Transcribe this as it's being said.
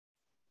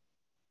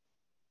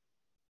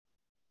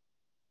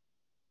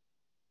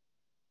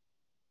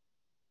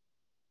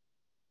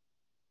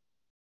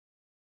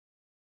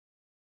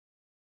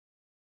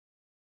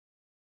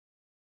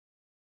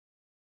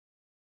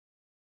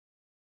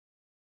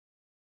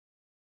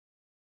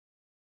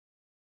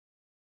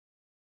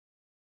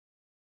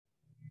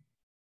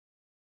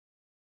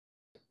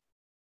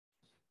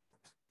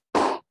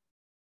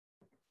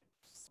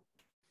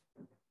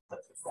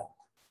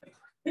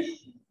Is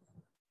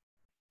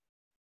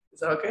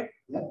that okay?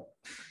 Yeah.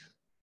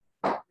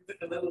 A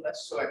little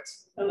less short.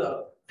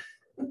 Hello.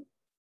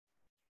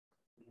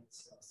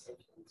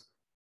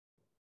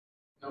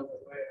 No,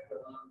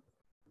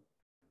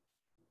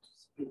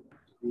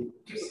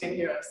 people can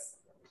hear us.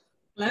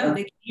 Hello,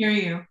 they can hear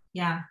you.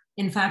 Yeah.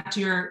 In fact,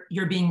 you're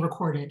being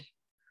recorded.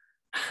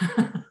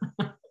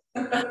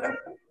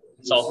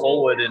 Saw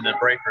Fullwood in the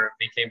break room.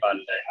 He came by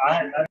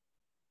today.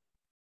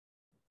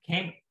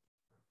 Okay.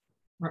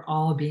 We're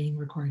all being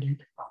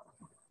recorded.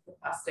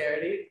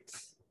 Posterity.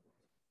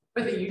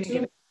 For the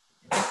YouTube.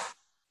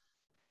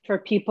 For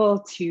people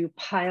to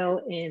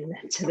pile in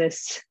to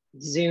this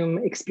Zoom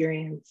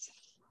experience.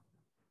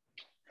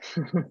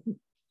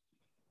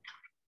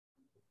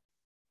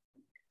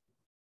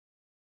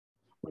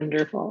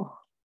 Wonderful.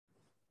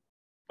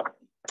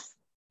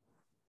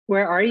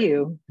 Where are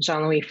you,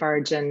 Jean-Louis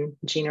Farge and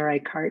Gina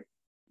Reichart?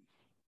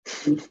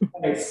 In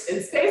space.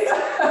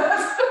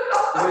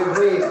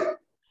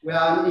 We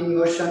are in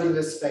motion in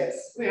the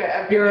space.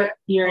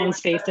 You're in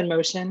space in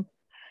motion?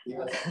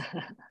 Yes.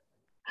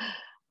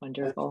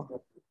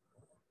 Wonderful.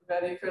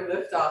 Ready for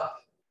liftoff.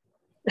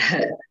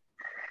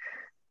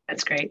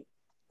 That's great.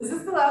 Is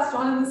this the last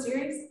one in the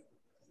series?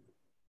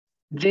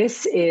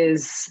 This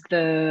is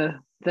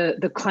the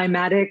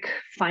climatic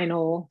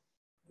final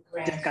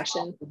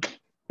discussion.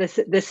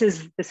 This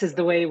is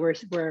the way we're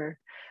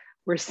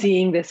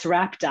seeing this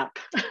wrapped up.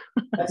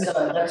 That's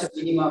a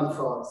minimum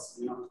for us,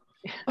 you know.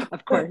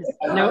 Of course,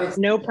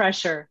 no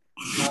pressure.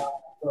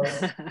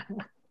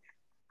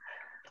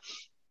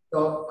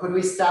 So could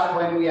we start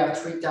when we have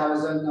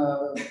 3,000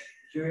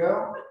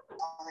 viewers?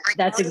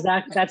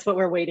 That's what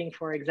we're waiting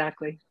for,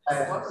 exactly.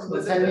 So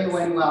tell me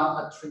when we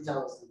are at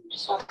 3,000.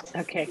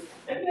 Okay.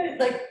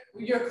 Like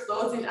you're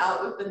closing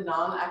out with the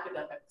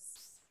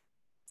non-academics.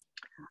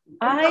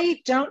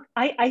 I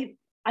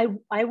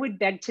would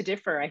beg to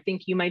differ. I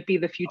think you might be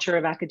the future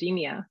of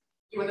academia.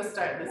 You want to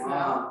start this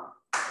now?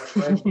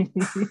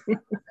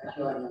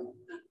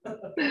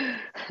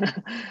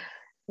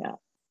 Yeah.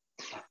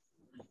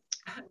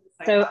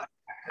 So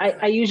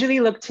I usually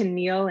look to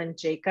Neil and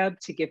Jacob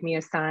to give me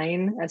a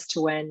sign as to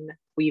when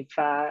we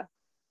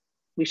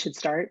should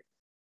start.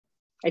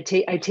 I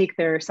take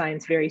their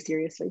signs very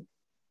seriously.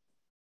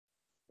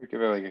 We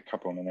give it like a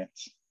couple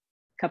minutes.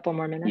 Couple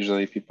more minutes.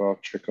 Usually people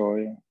trickle,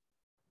 yeah.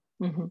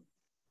 Mm-hmm.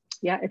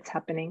 Yeah, it's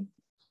happening.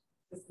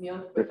 Is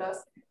Neil with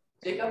us?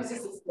 Jacob's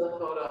just a still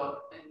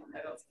photo, and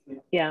I don't see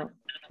him. Yeah,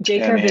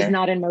 Jacob is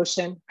not in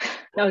motion.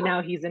 Oh,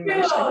 now he's in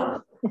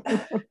motion.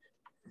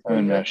 I'm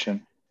in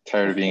motion.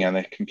 Tired of being on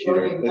the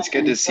computer. It's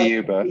good to see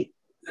you both.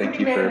 Thank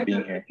you for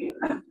being here.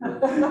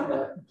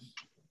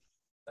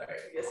 Sorry,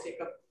 yes,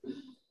 Jacob.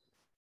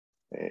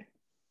 Hey.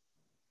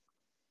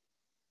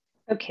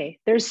 Okay,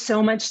 there's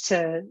so much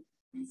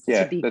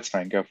that's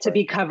fine. Go for it.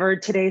 be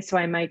covered today, so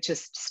I might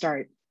just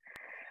start.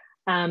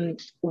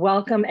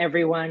 Welcome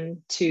everyone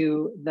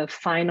to the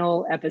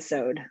final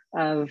episode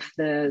of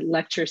the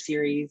lecture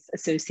series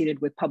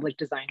associated with Public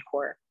Design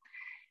Core.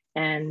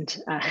 And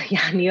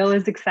yeah, Neil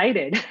is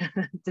excited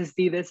to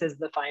see this as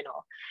the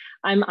final.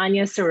 I'm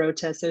Anya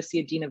Sirota,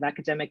 Associate Dean of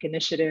Academic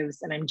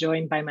Initiatives, and I'm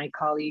joined by my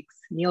colleagues,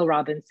 Neil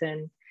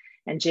Robinson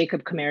and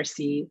Jacob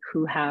Commercy,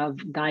 who have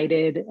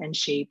guided and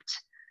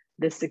shaped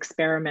this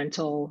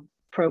experimental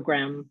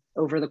program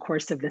over the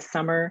course of this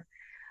summer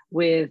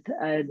with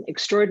an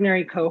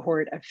extraordinary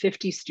cohort of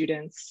 50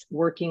 students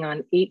working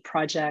on 8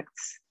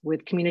 projects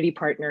with community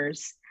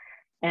partners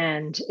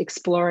and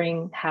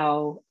exploring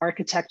how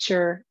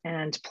architecture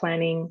and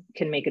planning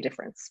can make a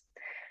difference.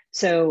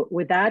 So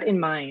with that in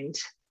mind,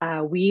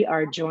 we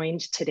are joined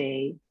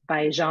today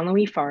by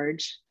Jean-Louis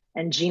Farge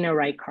and Gina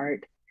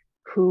Reichart,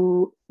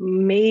 who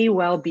may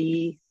well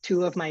be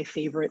 2 of my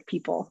favorite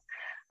people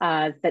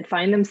that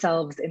find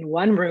themselves in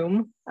one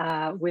room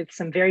with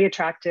some very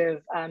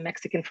attractive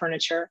Mexican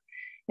furniture.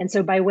 And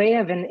so by way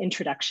of an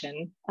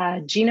introduction,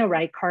 Gina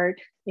Reichart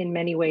in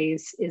many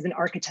ways is an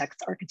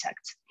architect's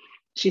architect.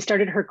 She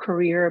started her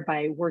career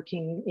by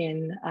working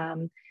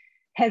in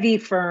heavy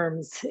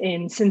firms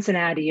in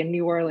Cincinnati and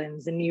New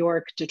Orleans and New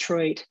York,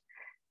 Detroit.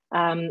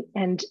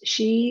 And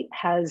she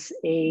has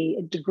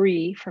a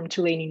degree from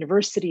Tulane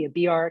University, a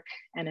BArch,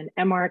 and an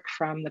MArch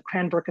from the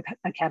Cranbrook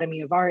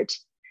Academy of Art.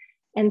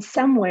 And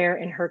somewhere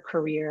in her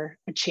career,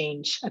 a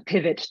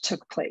pivot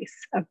took place,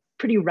 a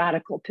pretty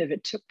radical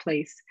pivot took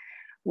place,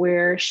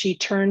 where she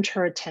turned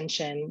her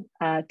attention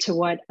to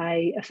what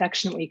I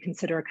affectionately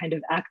consider a kind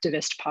of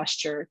activist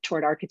posture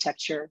toward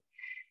architecture.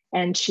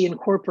 And she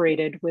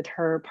incorporated with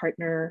her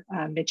partner,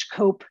 Mitch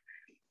Cope,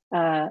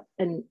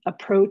 an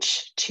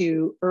approach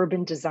to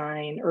urban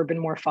design, urban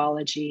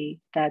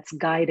morphology that's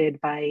guided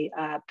by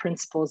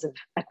principles of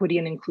equity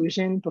and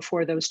inclusion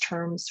before those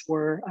terms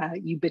were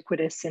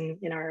ubiquitous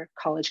in our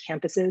college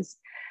campuses,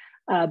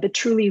 but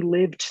truly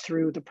lived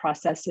through the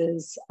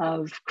processes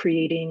of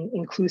creating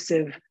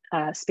inclusive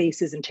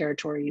spaces and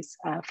territories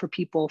for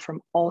people from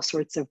all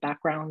sorts of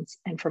backgrounds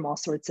and from all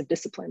sorts of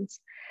disciplines.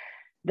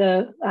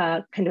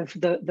 kind of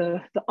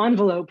the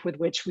envelope with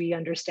which we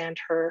understand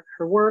her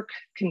work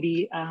can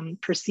be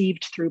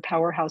perceived through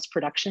Powerhouse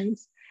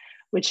Productions,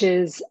 which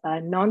is a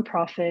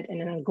nonprofit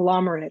and an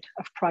agglomerate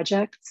of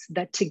projects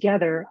that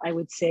together, I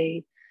would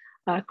say,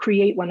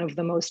 create one of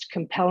the most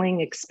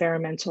compelling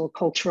experimental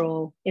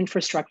cultural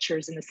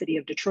infrastructures in the city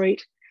of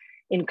Detroit,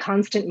 in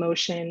constant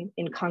motion,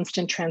 in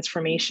constant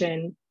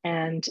transformation,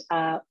 and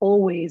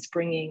always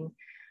bringing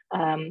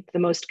the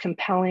most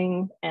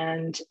compelling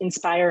and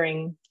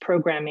inspiring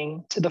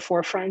programming to the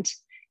forefront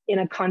in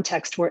a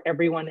context where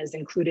everyone is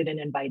included and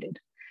invited.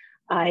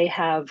 I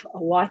have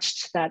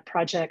watched that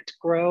project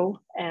grow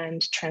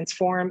and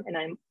transform, and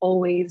I'm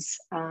always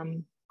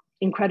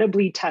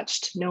incredibly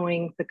touched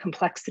knowing the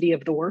complexity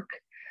of the work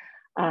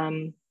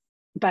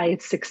by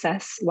its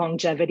success,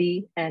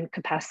 longevity, and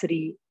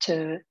capacity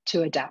to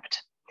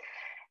adapt.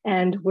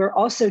 And we're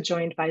also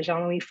joined by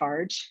Jean-Louis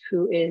Farge,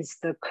 who is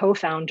the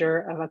co-founder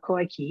of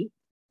Akoaki.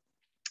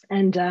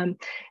 And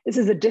this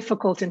is a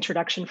difficult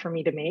introduction for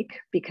me to make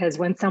because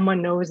when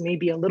someone knows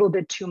maybe a little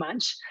bit too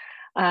much,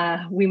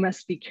 we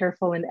must be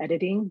careful in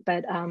editing,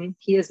 but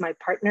he is my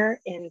partner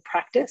in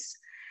practice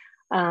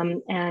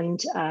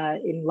and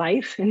in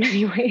life in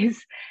many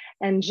ways.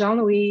 And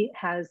Jean-Louis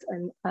has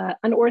an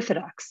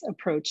unorthodox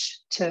approach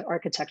to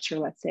architecture,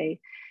 let's say.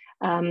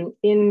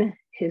 In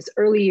his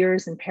early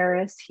years in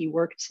Paris, he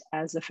worked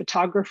as a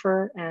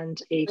photographer and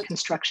a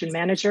construction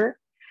manager,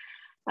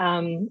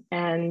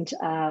 and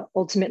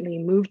ultimately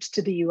moved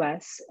to the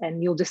US.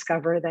 And you'll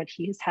discover that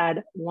he's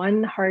had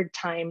one hard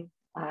time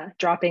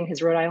dropping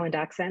his Rhode Island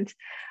accent,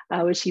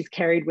 which he's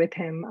carried with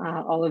him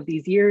all of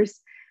these years.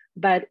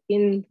 But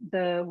in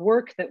the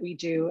work that we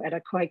do at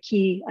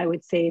Akoaki, I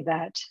would say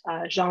that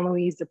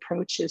Jean-Louis'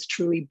 approach is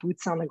truly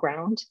boots on the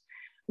ground,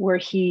 where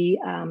he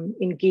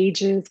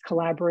engages,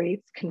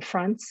 collaborates,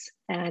 confronts,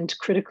 and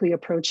critically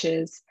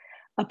approaches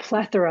a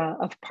plethora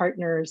of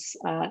partners,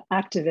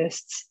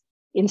 activists,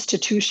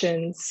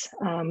 institutions,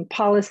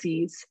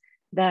 policies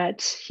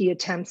that he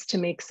attempts to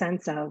make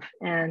sense of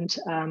and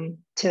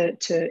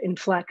to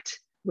inflect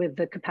with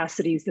the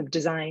capacities of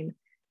design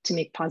to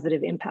make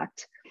positive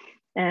impact.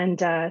 And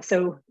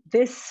so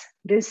this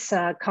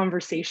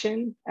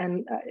conversation,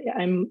 and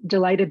I'm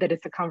delighted that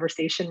it's a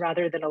conversation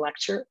rather than a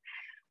lecture,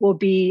 will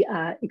be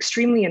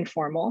extremely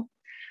informal.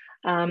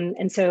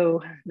 And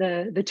so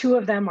the two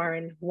of them are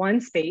in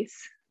one space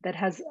that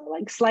has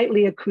like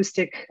slightly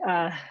acoustic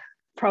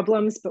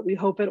problems, but we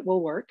hope it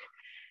will work.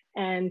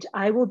 And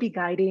I will be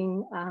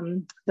guiding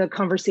the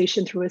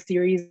conversation through a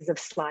series of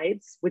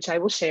slides, which I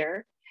will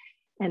share,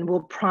 and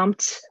will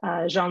prompt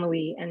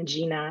Jean-Louis and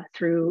Gina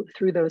through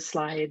those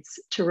slides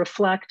to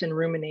reflect and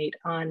ruminate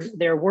on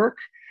their work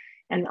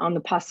and on the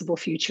possible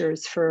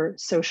futures for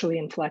socially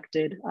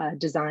inflected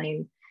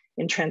design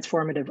in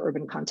transformative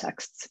urban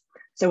contexts.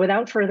 So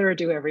without further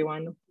ado,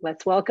 everyone,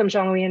 let's welcome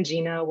Jean-Louis and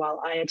Gina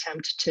while I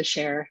attempt to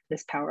share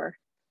this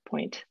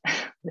PowerPoint,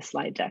 the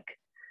slide deck.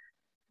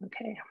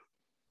 Okay.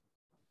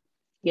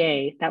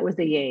 Yay, that was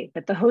a yay,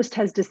 but the host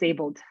has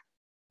disabled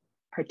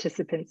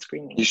participant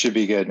screening. You should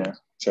be good now,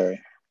 sorry.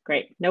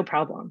 Great, no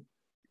problem.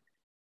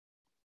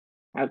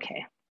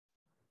 Okay.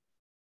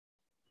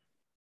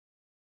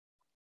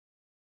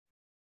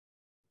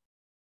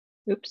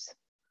 Oops,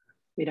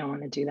 we don't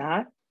want to do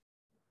that.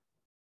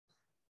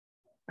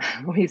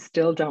 We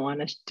still don't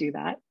want to do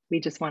that. We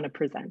just want to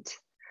present.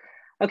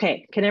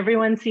 Okay, can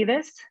everyone see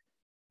this?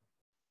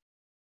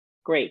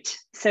 Great.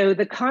 So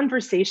the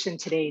conversation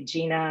today,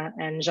 Gina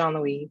and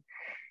Jean-Louis,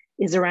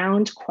 is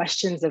around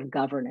questions of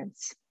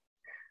governance.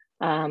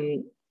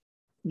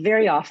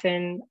 Very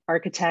often,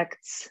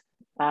 architects,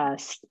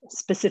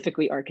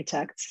 specifically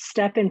architects,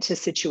 step into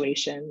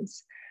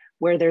situations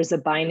where there's a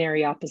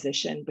binary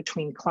opposition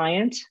between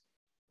client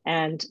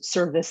and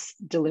service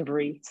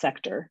delivery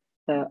sector,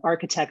 the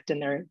architect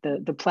and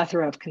the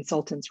plethora of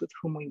consultants with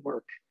whom we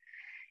work.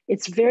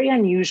 It's very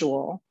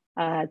unusual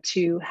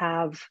to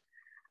have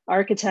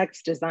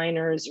architects,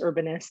 designers,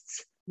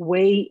 urbanists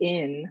weigh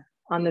in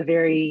on the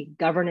very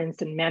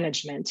governance and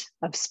management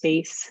of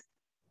space,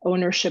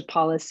 ownership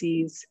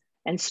policies,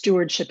 and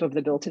stewardship of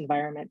the built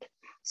environment.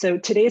 So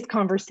today's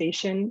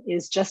conversation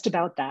is just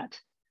about that.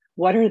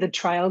 What are the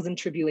trials and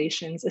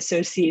tribulations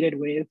associated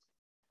with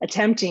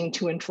attempting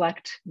to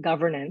inflect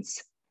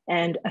governance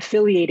and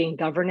affiliating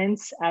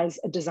governance as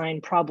a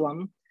design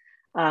problem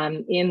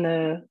in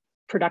the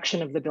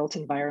production of the built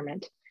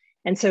environment?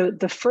 And so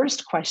the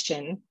first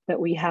question that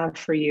we have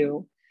for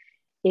you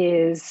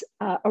is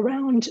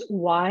around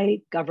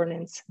why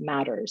governance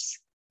matters.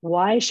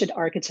 Why should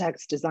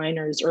architects,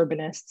 designers,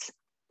 urbanists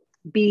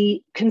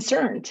be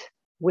concerned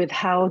with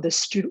how the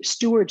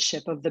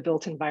stewardship of the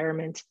built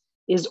environment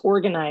is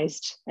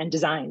organized and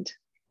designed?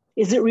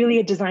 Is it really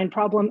a design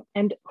problem?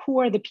 And who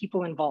are the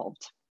people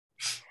involved?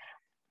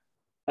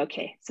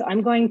 Okay, so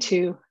I'm going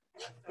to...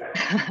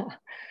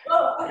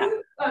 Well, I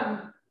think,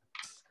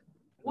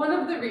 one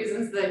of the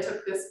reasons that I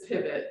took this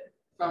pivot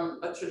from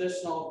a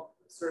traditional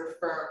sort of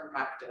firm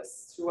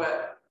practice to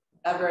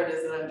whatever it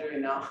is that I'm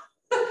doing now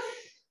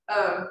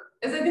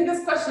is I think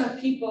this question of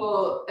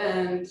people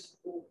and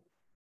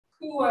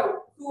who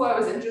I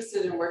was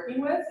interested in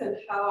working with and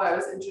how I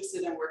was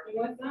interested in working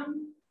with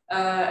them.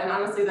 And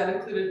honestly, that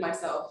included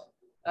myself.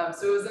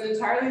 So it was an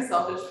entirely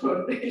selfish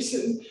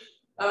motivation.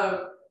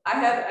 I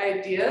had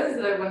ideas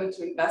that I wanted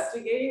to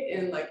investigate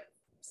in like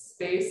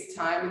space,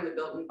 time, and the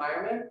built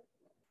environment.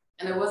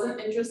 And I wasn't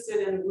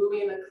interested in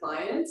wooing a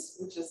client,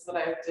 which is what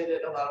I did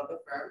at a lot of the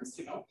firms,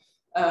 you know,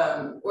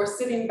 or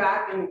sitting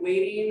back and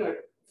waiting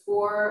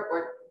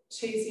or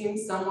chasing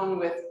someone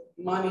with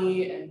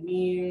money and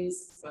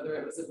means, whether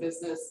it was a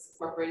business,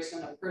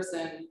 corporation, a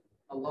person,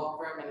 a law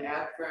firm, an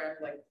ad firm,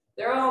 like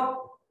they're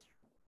all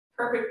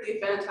perfectly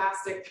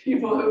fantastic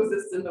people who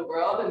exist in the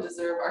world and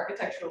deserve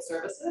architectural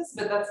services,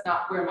 but that's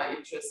not where my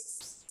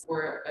interests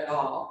were at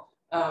all.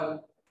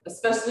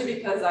 Especially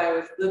because I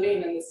was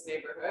living in this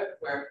neighborhood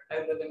where I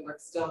live and work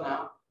still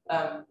now,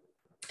 and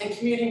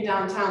commuting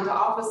downtown to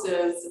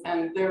offices,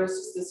 and there was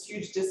just this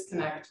huge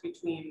disconnect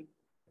between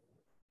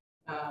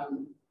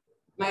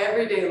my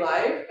everyday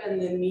life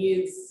and the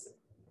needs,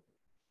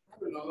 I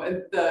don't know,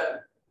 it's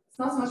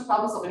not so much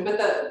problem solving, but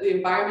the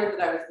environment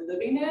that I was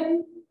living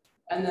in,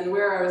 and then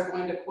where I was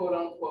going to quote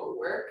unquote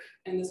work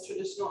in this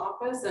traditional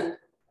office. And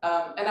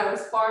I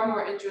was far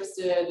more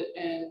interested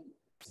in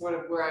sort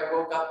of where I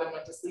woke up and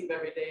went to sleep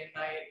every day and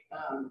night,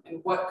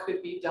 and what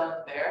could be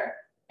done there,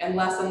 and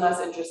less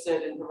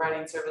interested in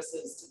providing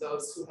services to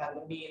those who had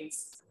the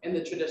means in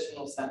the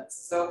traditional sense.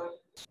 So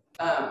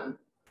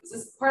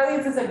partly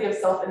it's this idea of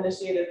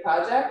self-initiated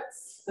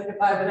projects. Like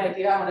if I have an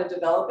idea, I want to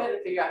develop it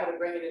and figure out how to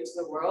bring it into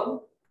the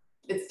world.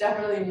 It's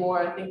definitely more,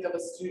 I think, of a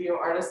studio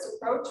artist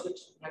approach, which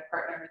my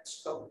partner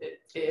Mitch Cope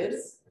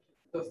is,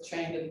 both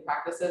trained and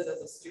practices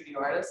as a studio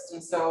artist.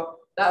 And so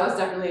that was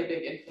definitely a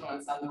big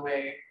influence on the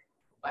way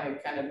I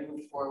kind of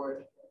moved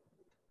forward.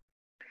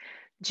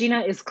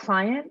 Gina, is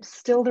client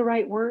still the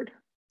right word?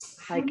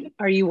 Like,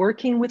 are you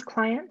working with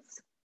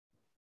clients?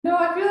 No,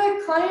 I feel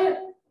like client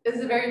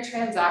is a very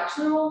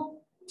transactional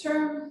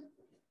term.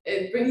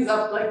 It brings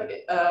up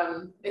like,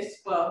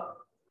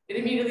 it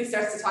immediately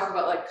starts to talk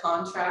about like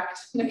contract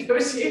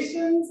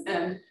negotiations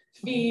and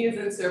fees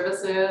and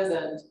services,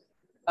 and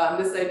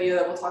this idea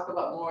that we'll talk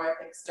about more, I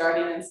think,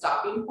 starting and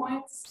stopping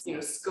points, you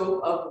know,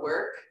 scope of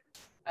work,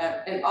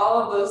 and all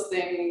of those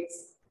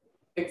things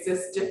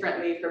exist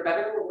differently for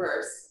better or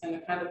worse in the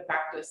kind of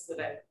practice that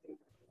I think,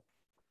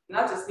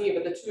 not just me,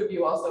 but the two of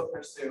you also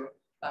pursue.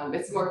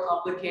 It's more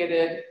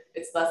complicated,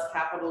 it's less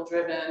capital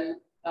driven.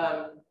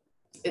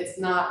 It's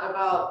not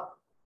about,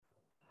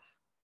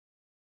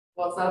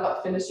 well, it's not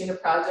about finishing a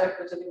project,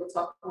 which I think we'll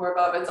talk more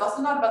about, but it's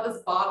also not about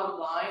this bottom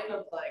line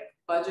of like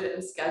budget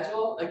and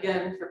schedule,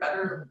 again, for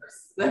better or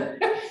worse.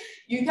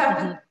 You have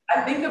to,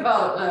 I think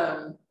about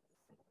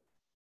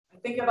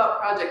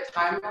project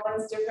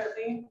timelines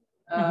differently.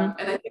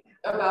 And I think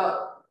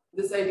about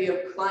this idea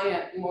of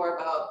client more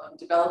about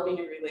developing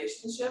a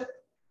relationship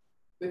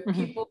with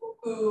people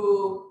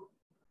who,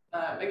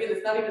 again,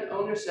 it's not even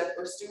ownership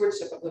or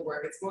stewardship of the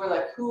work. It's more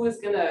like who is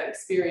going to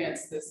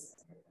experience this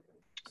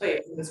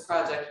place, this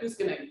project, who's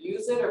going to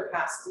use it or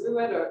pass through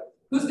it, or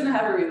who's going to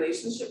have a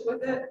relationship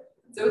with it.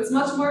 So it's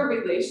much more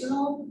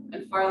relational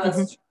and far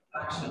less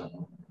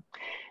transactional.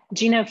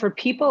 Gina, for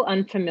people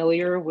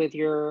unfamiliar with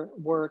your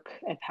work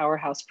at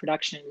Powerhouse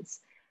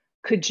Productions,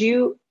 could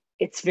you,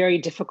 it's very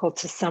difficult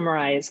to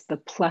summarize the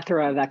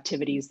plethora of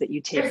activities that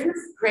you take. There's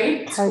this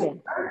great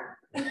Pardon.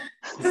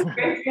 this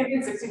great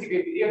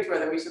 360-degree video tour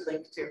that we should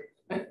link to.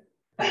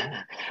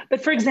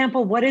 But for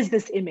example, what is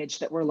this image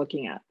that we're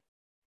looking at?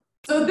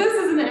 So this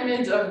is an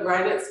image of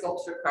Writ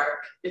Sculpture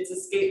Park. It's a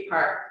skate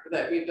park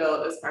that we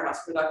built as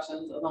Powerhouse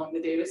Productions along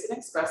the Davison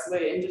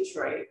Expressway in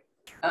Detroit.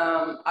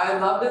 I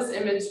love this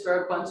image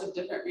for a bunch of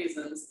different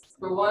reasons.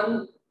 For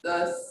one,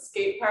 the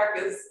skate park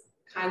is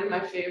kind of my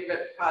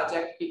favorite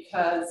project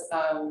because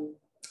of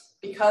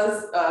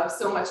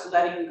so much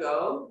letting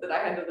go that I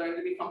had to learn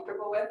to be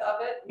comfortable with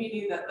of it,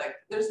 meaning that like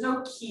there's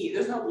no key,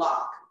 there's no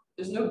lock,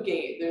 there's no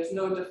gate, there's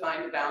no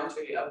defined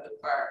boundary of the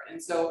park.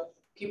 And so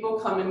people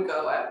come and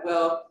go at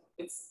will.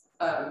 It's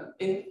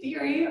in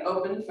theory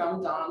open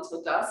from dawn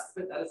till dusk,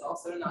 but that is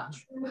also not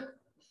true.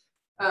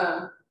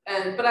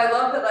 But I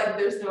love that like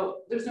there's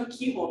no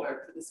key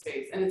holder for the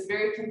space, and it's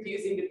very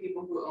confusing to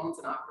people who owns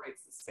and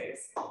operates the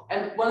space.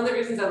 And one of the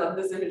reasons I love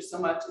this image so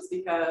much is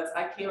because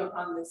I came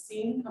upon this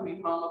scene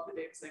coming home up the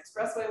Davison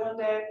Expressway one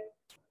day.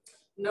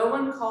 No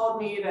one called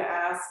me to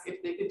ask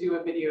if they could do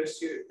a video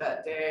shoot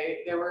that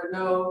day. There were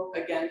no,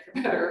 again, for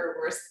better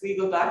or worse,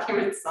 legal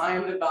documents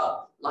signed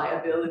about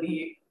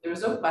liability. There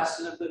was no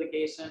question of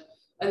litigation.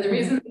 And the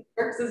reason it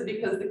works is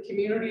because the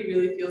community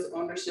really feels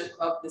ownership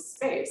of the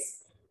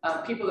space.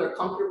 People are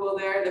comfortable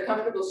there. They're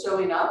comfortable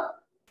showing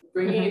up,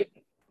 bringing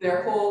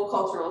their whole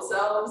cultural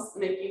selves,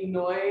 making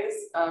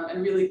noise,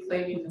 and really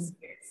claiming the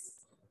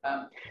space.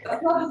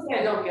 That's not to say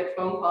I don't get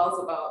phone calls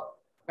about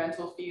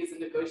rental fees and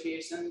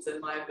negotiations and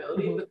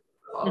liability, but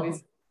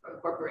always from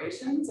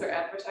corporations or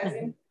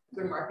advertising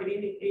or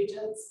marketing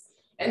agents,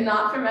 and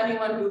not from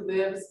anyone who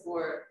lives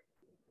or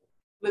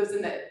lives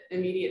in the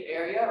immediate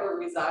area or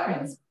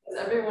resides, because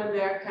everyone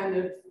there kind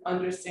of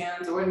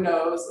understands or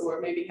knows, or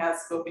maybe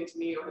has spoken to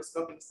me or has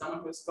spoken to someone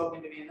who has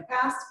spoken to me in the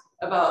past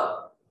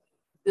about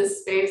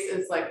this space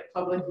is like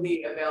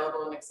publicly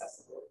available and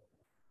accessible.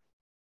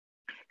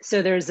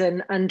 So there's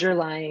an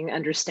underlying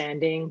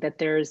understanding that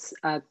there's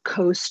a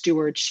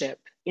co-stewardship,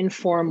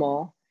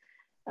 informal,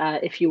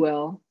 if you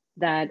will,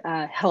 that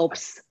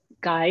helps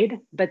guide,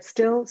 but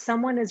still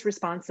someone is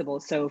responsible.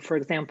 So for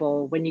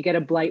example, when you get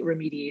a blight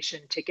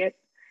remediation ticket,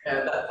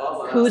 That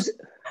falls on who's,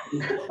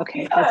 us.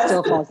 okay, that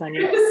still falls on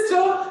you.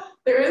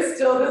 There is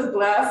still this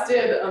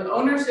blasted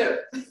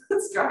ownership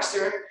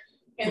structure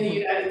in the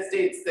United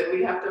States that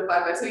we have to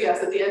abide by. So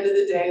yes, at the end of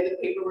the day, the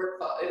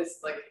paperwork is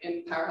like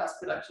in Powerhouse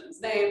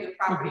Productions' name, the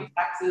property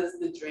taxes,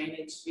 the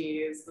drainage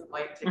fees, the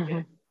blight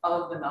ticket,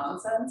 all of the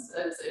nonsense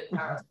is in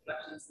Powerhouse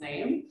Productions'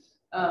 name.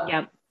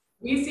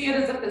 We see it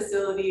as a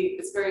facility.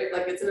 It's very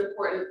like it's an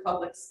important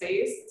public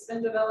space that's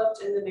been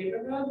developed in the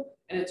neighborhood,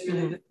 and it's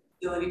really the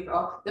facility for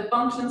all that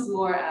functions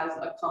more as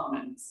a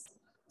commons.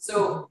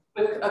 So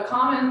with a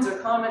commons or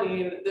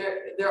commoning,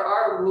 there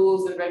are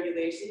rules and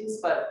regulations,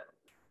 but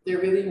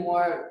they're really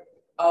more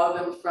of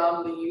and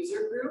from the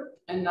user group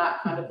and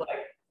not kind of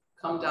like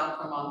come down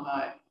from on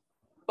high.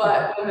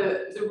 But when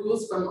the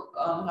rules from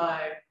on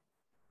high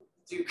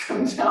do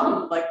come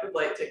down, like the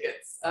blight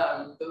tickets,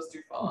 those do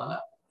fall on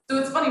us. So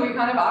it's funny, we're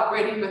kind of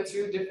operating with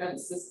two different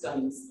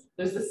systems.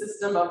 There's the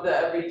system of the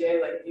everyday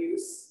like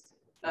use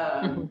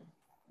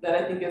that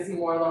I think is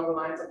more along the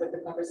lines of like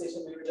the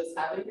conversation we were just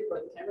having before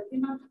the camera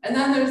came on. And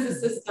then there's the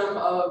system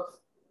of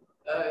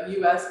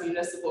US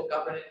municipal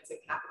governance and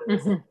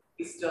capitalism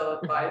we still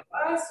abide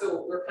by.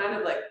 So we're kind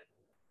of like,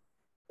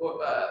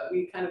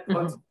 we kind of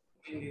go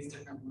between these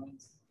different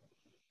ones.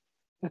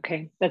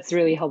 Okay, that's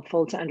really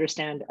helpful to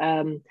understand.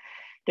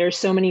 There are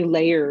so many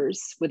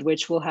layers with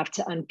which we'll have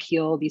to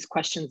unpeel these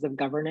questions of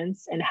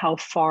governance and how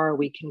far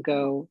we can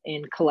go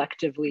in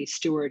collectively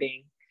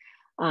stewarding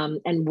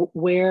and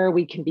where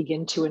we can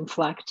begin to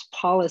inflect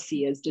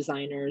policy as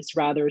designers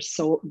rather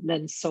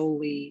than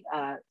solely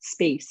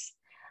space.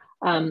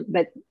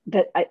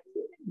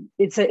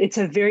 It's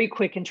a very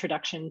quick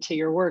introduction to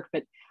your work,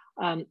 but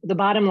the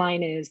bottom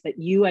line is that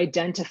you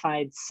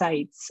identified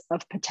sites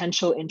of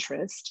potential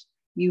interest.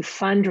 You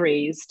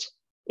fundraised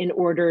in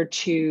order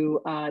to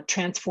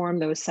transform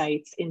those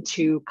sites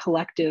into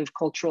collective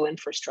cultural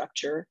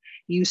infrastructure.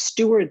 You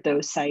steward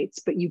those sites,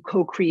 but you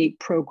co-create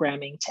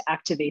programming to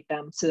activate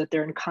them so that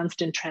they're in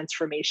constant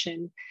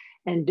transformation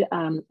and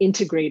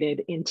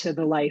integrated into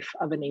the life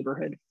of a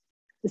neighborhood.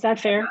 Is that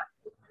fair?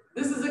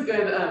 This is a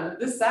good,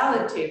 the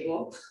salad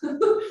table,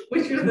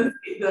 which is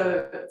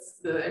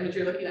the image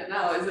you're looking at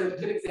now, is a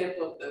good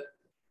example of the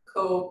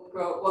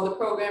the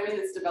programming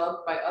that's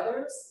developed by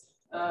others,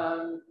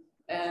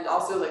 and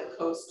also like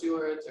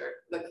co-stewards or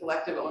the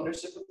collective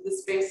ownership of the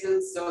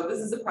spaces. So this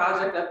is a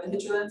project of the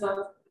Hinterlands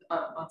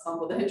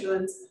Ensemble. The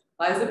Hinterlands,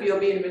 Liza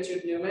Bielby and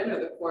Richard Newman are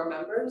the core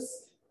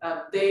members.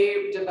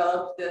 They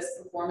developed this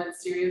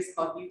performance series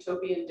called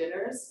Utopian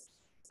Dinners.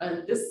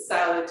 And this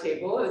salad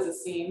table is a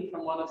scene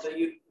from one of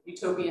the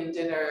Utopian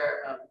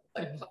dinner,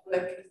 like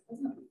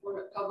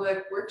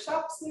public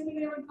workshops, maybe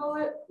they would call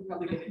it. I'm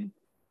probably getting,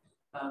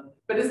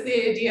 but it's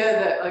the idea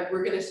that like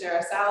we're going to share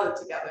a salad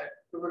together,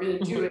 but we're going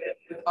to do it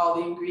with all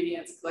the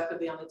ingredients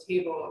collectively on the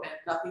table, and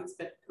nothing's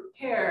been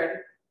prepared,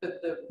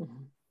 but the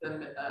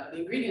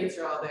ingredients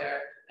are all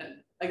there.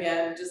 And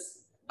again, just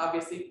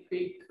obviously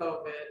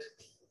pre-COVID,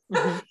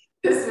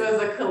 this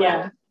was a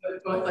collective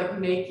of both like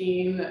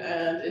making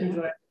and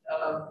enjoying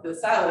of the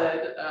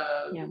salad.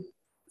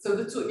 So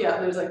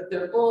there's like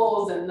their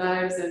bowls and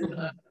knives and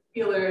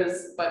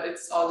peelers, but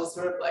it's all just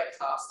sort of like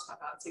tossed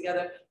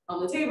together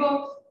on the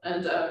table.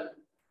 And, and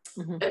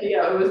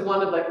it was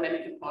one of like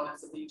many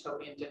components of the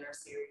Utopian Dinner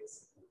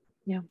series.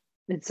 Yeah,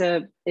 it's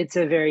a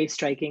very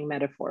striking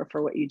metaphor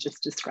for what you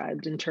just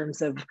described in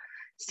terms of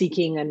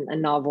seeking a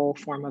novel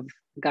form of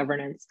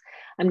governance.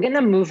 I'm going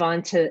to move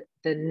on to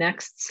the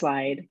next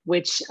slide,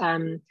 which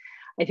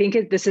I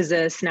think this is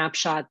a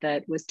snapshot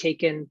that was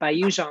taken by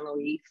you,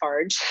 Jean-Louis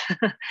Farge.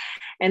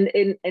 and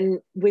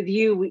with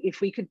you, if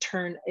we could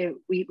turn,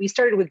 we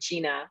started with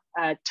Gina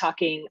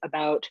talking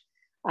about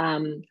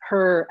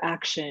her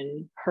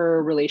action,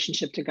 her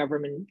relationship to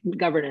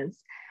governance.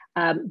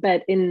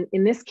 But in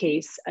this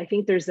case, I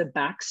think there's a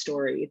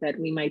backstory that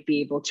we might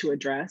be able to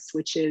address,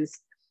 which is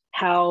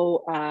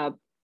how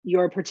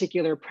your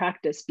particular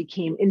practice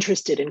became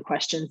interested in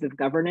questions of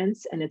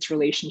governance and its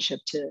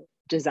relationship to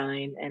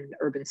design and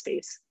urban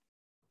space.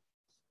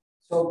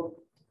 So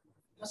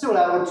first of all,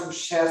 I want to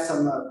share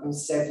some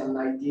concepts and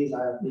ideas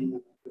I've been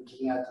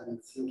looking at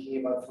and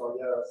thinking about for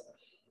years.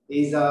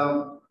 Is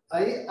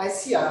I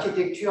see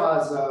architecture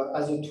as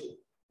a tool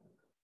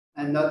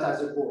and not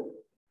as a goal.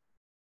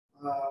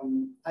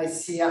 I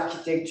see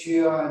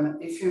architecture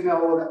and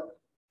ephemeral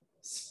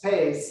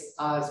space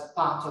as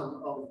part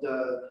of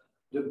the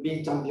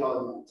built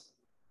environment.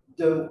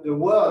 The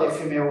word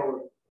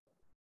ephemeral,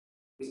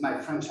 with my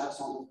French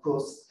accent, of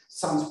course,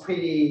 sounds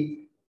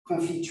pretty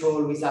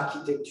conflictual with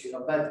architecture,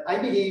 but I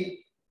believe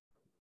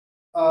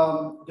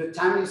the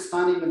time you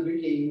spend in a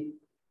building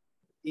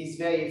is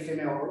very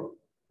ephemeral.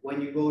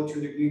 When you go to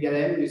the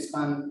Guggenheim, you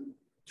spend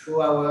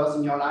 2 hours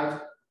in your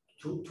life,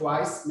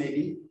 twice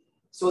maybe.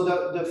 So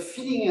the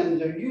feeling and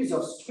the use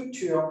of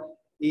structure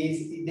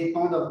is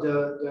depend of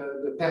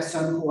the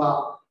person who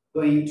are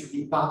going to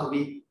be part of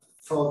it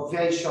for a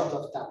very short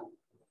of time.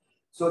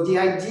 So the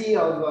idea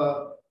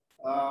of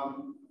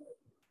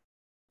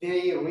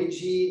very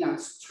rigid and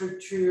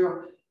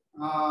structured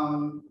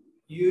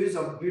use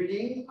of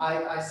building,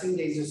 I think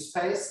there is a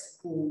space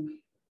who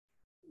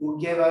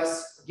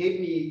gave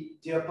me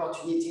the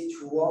opportunity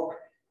to work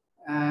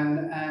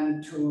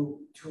and to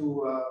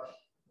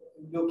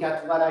look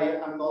at what I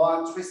am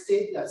more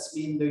interested. That's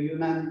been the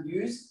human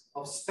use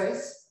of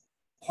space,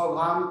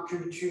 program,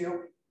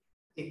 culture,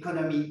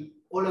 economy.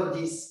 All of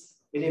these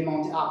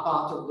elements are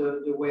part of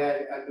the way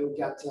I look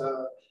at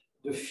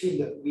the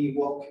field we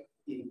work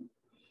in.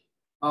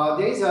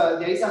 There is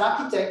an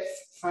architect,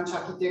 French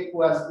architect,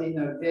 who has been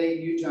a very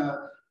huge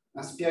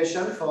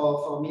inspiration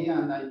for me,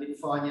 and I believe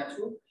for Anya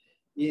too.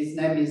 His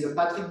name is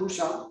Patrick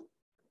Bouchin.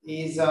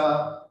 He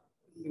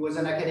was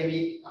an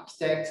academic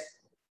architect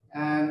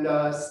and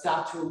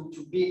started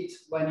to build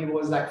when he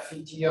was like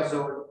 50 years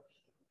old.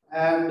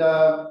 And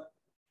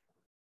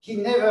he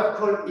never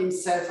called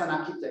himself an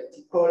architect.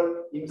 He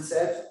called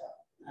himself,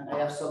 and I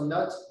have some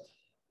notes,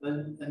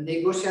 a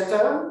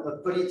negotiator, a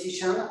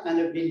politician, and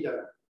a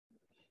builder.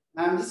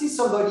 And this is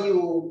somebody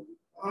who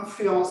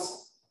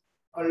influenced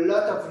a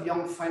lot of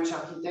young French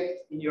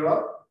architects in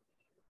Europe.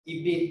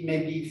 He built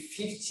maybe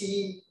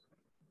 50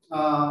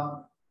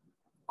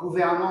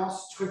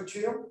 governance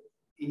structure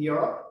in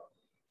Europe.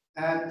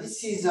 And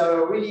this is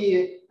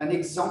really an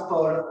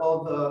example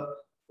of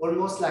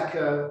almost like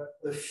a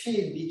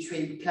field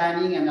between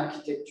planning and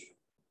architecture.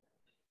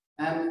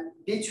 And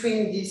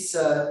between this,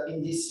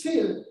 in this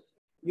field,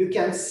 you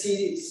can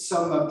see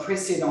some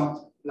precedent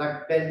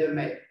like Belle de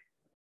Mai.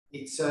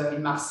 It's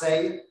in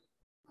Marseille,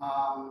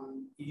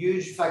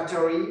 huge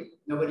factory,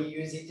 nobody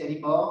uses it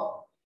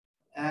anymore.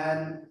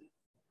 And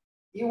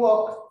he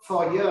worked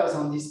for years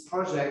on this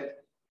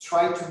project,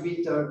 tried to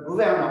build a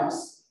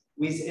governance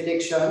with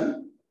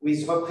election,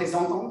 with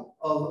representatives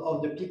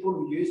of the people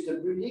who use the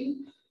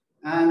building.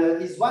 And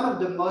it's one of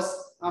the most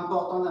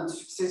important and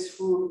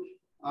successful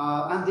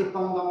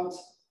independent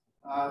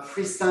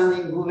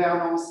freestanding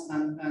governance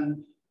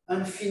and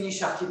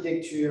unfinished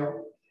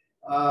architecture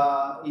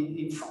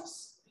in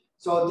France.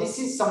 So this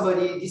is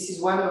somebody, this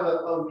is one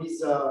of his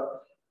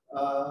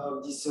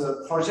this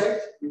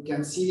project. You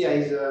can see there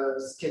is a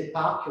skate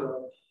park,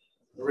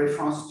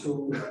 reference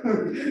to,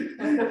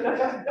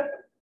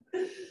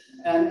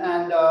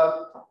 and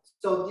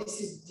so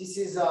this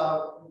is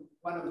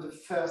one of the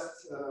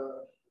first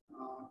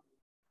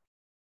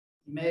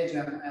image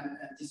and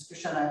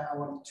discussion I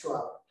wanted to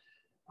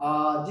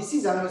have. This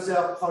is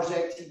another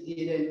project he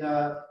did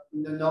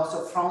in the north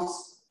of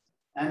France,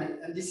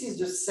 and this is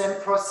the same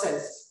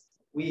process.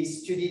 We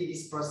studied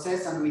this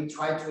process and we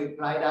try to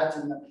apply that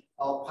in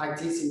our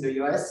practice in the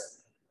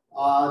US.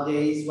 There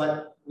is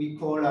what we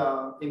call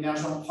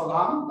immersion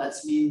program.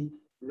 That's mean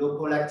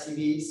local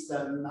activists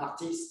and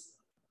artists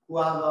who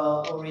have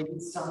already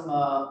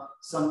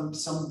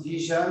some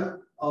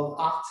vision of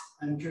art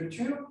and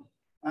culture.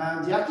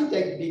 And the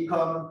architect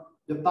become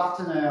the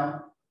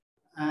partner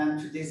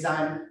and to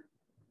design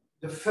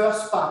the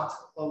first part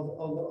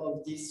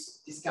of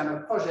this kind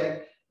of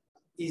project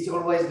is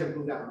always the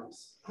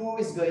governance. Who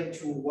is going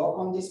to work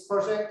on this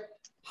project?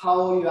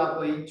 How you are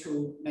going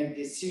to make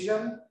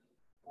decision?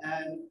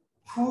 And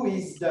who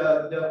is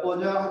the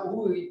owner? Who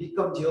will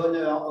become the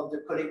owner of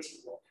the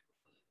collective work?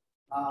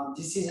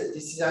 This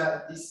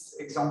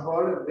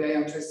example, very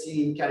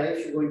interesting in Calais.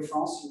 If you go in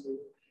France,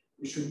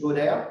 you should go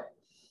there.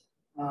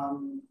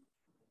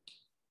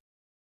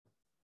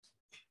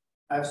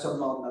 I have some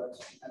more notes.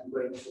 I'm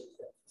going to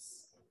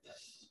this.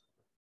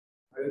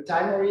 Are you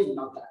time already?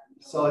 Not time.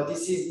 So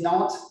this is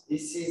not.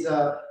 This is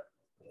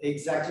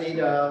exactly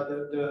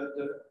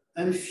the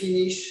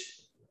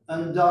unfinished,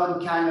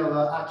 undone kind of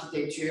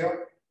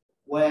architecture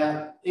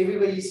where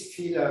everybody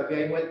feels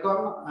very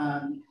welcome,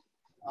 and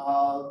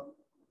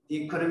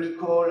the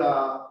economical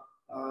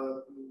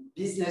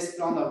business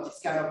plan of this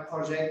kind of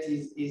project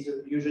is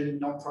usually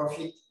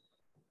non-profit.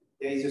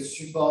 There is a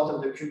support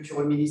of the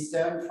cultural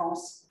minister in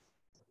France,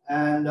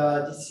 and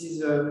this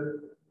is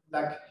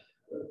like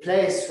a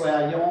place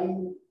where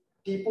young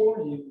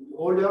people,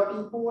 older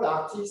people,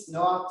 artists,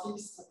 no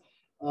artists,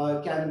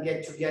 can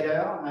get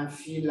together and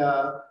feel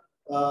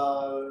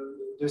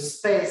the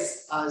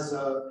space as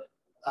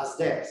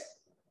theirs.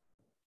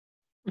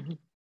 Mm-hmm.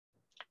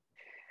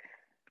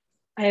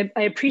 I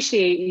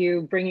appreciate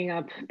you bringing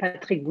up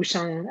Patrick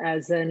Bouchin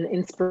as an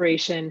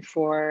inspiration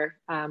for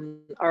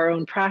our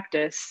own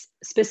practice.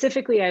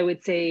 Specifically, I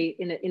would say,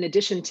 in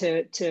addition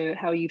to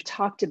how you've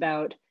talked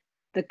about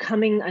the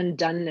coming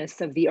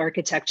undoneness of the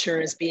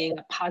architecture as being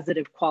a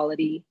positive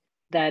quality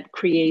that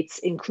creates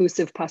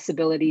inclusive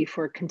possibility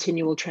for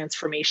continual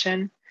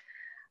transformation.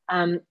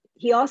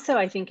 He also,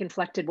 I think,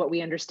 inflected what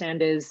we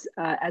understand as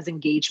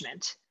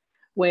engagement,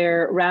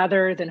 where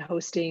rather than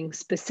hosting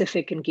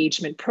specific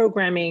engagement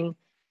programming,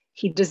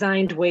 he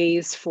designed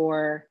ways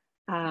for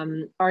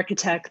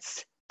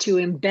architects to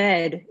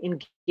embed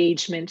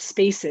engagement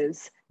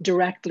spaces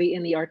directly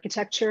in the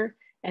architecture,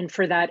 and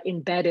for that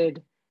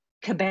embedded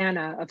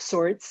cabana of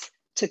sorts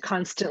to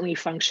constantly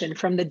function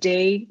from the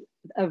day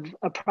of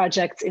a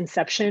project's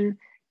inception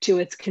to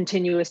its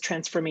continuous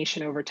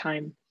transformation over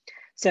time.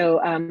 So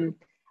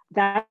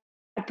that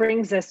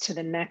brings us to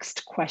the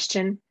next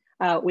question,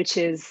 which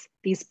is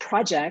these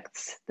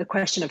projects, the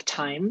question of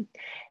time,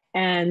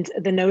 and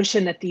the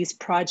notion that these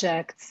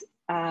projects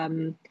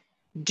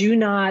do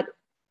not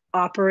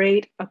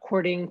operate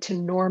according to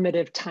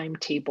normative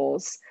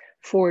timetables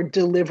for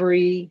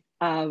delivery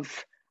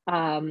of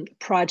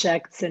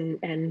projects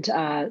and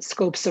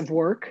scopes of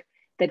work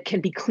that can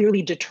be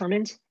clearly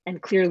determined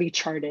and clearly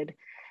charted.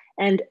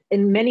 And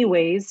in many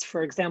ways,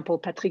 for example,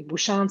 Patrick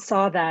Bouchon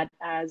saw that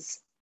as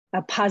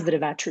a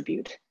positive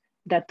attribute,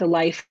 that the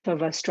life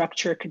of a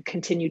structure could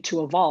continue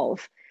to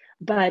evolve.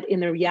 But in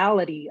the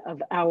reality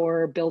of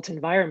our built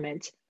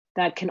environment,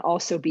 that can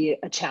also be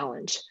a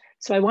challenge.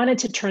 So I wanted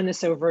to turn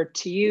this over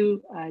to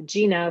you,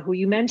 Gina, who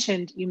you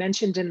mentioned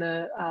in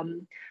the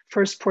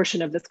first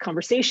portion of this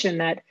conversation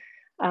that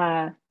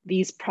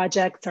these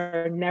projects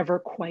are never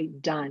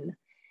quite done.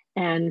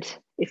 And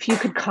if you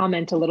could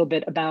comment a little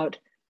bit about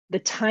the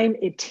time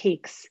it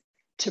takes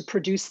to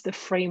produce the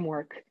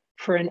framework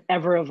for an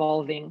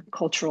ever-evolving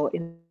cultural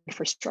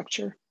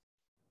infrastructure.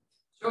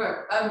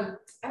 Sure. I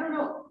don't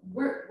know.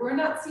 We're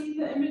not seeing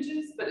the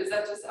images, but is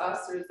that just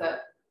us, or is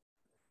that?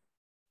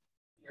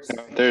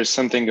 No, there's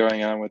something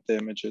going on with the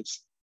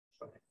images.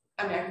 Okay.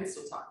 I mean, I can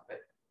still talk, but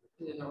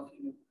I didn't know if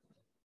you knew.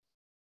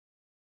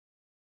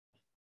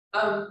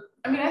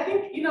 I mean, I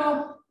think, you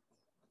know,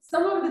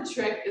 some of the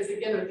trick is,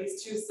 again, with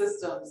these two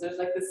systems. There's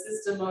like the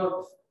system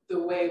of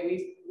the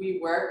way we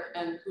work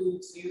and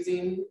who's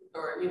using,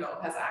 or, you know,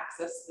 has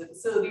access to the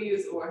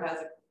facilities or has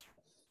a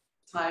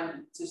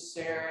time to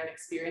share and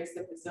experience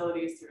the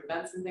facilities through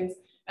events and things.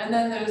 And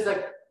then there's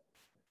like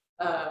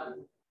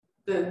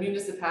the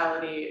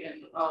municipality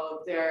and all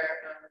of their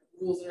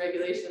rules and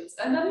regulations.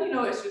 And then, you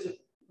know, issues of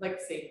like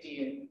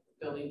safety and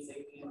building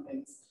safety and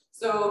things.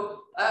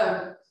 So,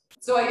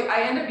 so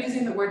I end up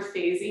using the word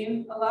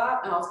phasing a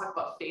lot, and I'll talk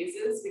about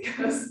phases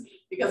because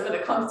when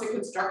it comes to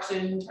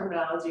construction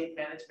terminology and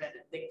management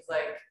and things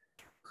like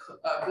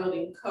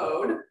building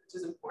code, which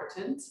is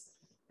important,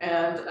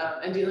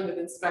 and dealing with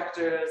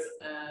inspectors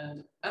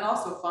and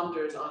also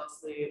funders,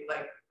 honestly,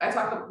 like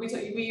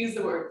we use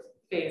the word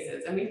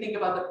phases, and we think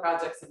about the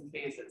projects in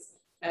phases.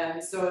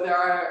 And so there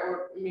are,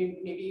 or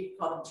maybe you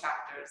call them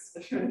chapters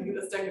if you want to be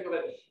this technical,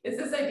 but it's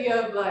this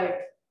idea of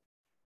like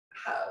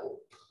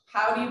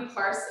how do you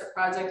parse a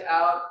project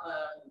out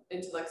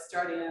into like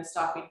starting and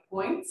stopping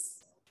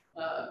points,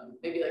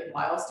 maybe like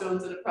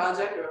milestones in a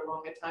project or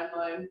along a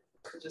timeline,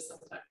 or just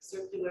sometimes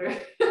circular,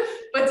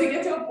 but to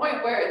get to a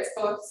point where it's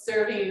both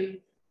serving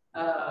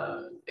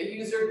a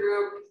user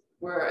group,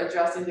 we're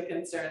addressing the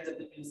concerns of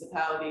the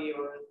municipality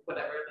or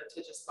whatever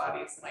litigious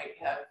bodies might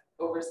have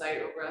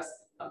oversight over us.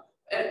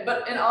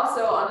 And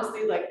also,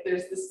 honestly, like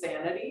there's the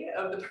sanity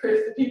of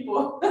the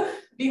people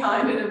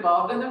behind and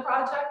involved in the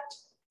project.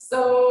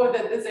 So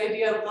that this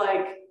idea of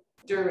like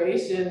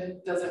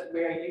duration doesn't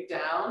wear you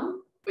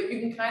down, but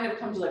you can kind of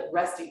come to like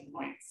resting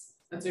points.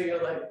 And so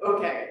you're like,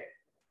 okay,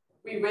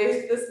 we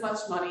raised this much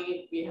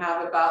money, we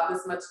have about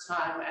this much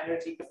time,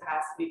 energy,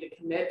 capacity to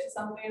commit to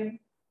something.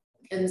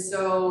 And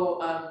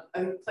so I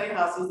think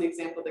Playhouse was the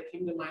example that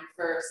came to mind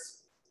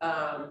first.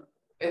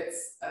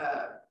 It's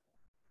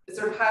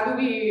sort of how do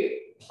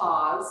we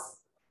pause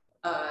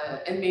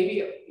and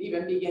maybe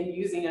even begin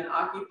using and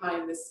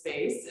occupying this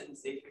space in a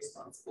safe,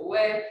 responsible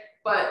way,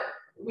 but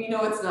we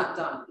know it's not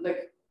done.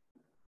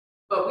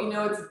 But we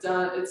know it's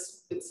done.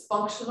 It's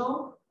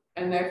functional,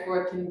 and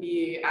therefore it can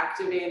be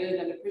activated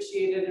and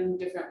appreciated in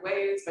different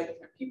ways by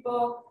different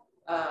people.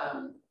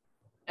 And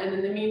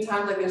in the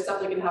meantime, like there's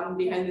stuff that can happen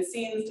behind the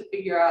scenes to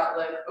figure out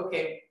like,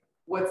 okay,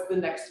 what's the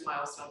next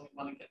milestone we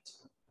want to get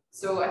to?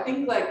 So I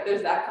think like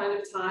there's that kind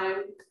of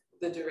time,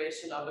 the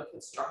duration of a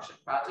construction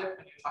project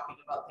when you're talking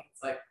about things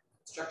like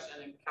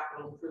construction and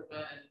capital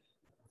improvement and,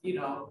 you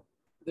know,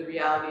 the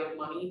reality of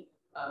money.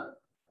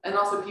 And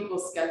also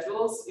people's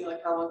schedules, you know,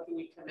 like how long can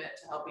you commit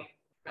to helping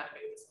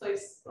renovate this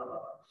place, blah, blah,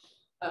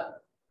 blah.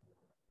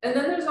 And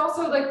then there's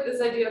also like this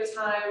idea of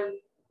time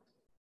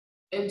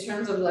in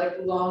terms of like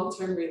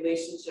long-term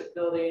relationship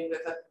building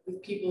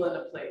with people in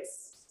a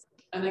place.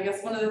 And I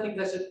guess one of the things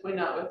I should point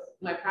out with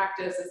my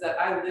practice is that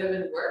I live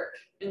and work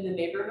in the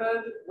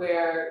neighborhood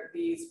where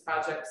these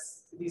project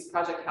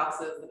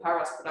houses, the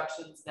Powerhouse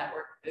Productions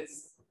network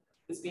is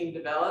being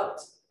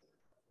developed.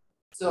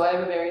 So I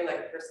have a very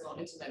like personal,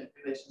 intimate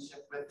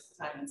relationship with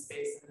time and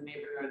space in the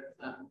neighborhood.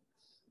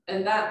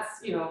 And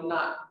that's, you know,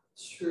 not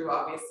true,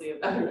 obviously,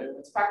 of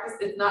everyone's practice.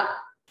 It's not,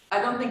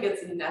 I don't think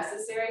it's a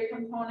necessary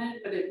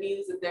component, but it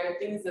means that there are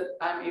things that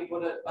I'm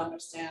able to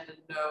understand and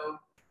know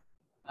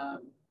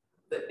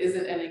that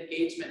isn't an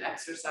engagement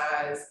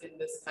exercise in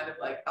this kind of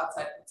like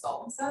outside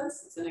consultant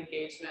sense. It's an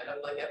engagement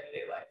of like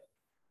everyday life.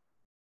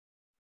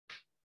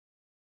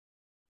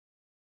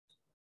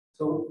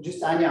 So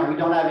just Anya, we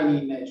don't have any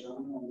image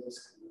on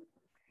this.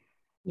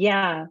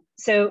 Yeah,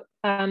 so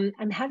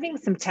I'm having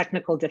some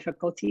technical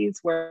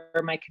difficulties where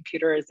my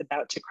computer is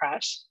about to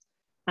crash.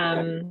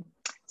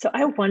 So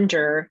I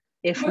wonder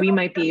if we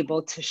might be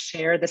able to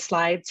share the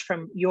slides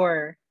from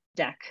your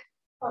deck.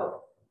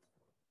 Oh.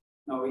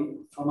 No,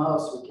 from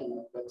us we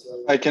cannot. But,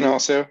 I can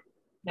also,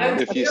 No?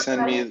 if you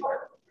send me.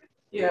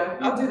 Yeah,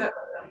 I'll do that.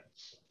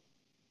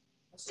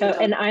 So,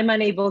 and I'm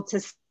unable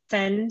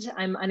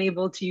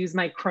to use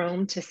my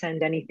Chrome to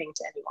send anything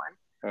to anyone,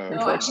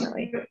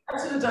 unfortunately. I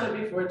should have done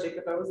it before,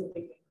 Jacob. I wasn't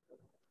thinking.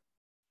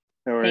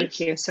 No worries. Thank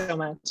you so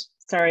much.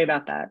 Sorry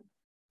about that.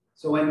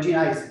 So when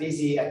Gina is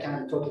busy, I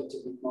can talk a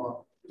little bit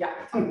more. Yeah.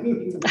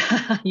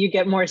 You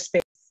get more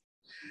space.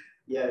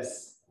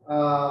 Yes.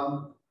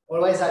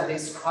 Always I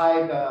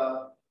describe,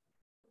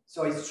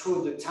 so it's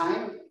true, the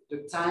time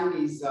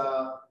is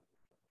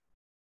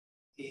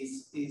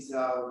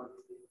of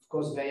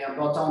course very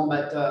important,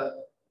 but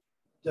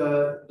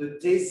the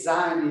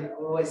design, I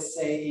always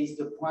say, is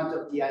the point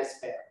of the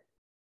iceberg.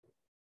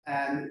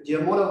 And the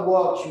amount of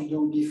work you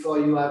do before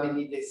you have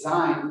any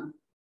design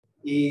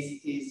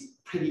is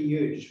pretty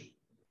huge.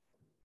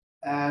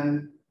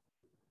 And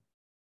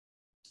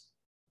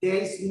there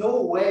is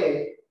no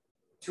way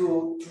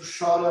to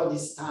shorter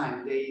this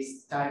time. There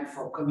is time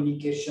for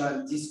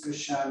communication,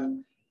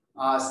 discussion,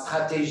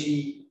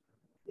 strategy,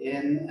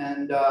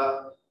 and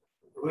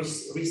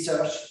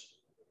research.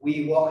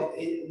 We work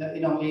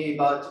in only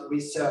about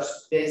research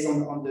based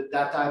on the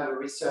data, the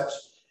research.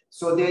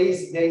 So there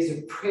is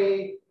a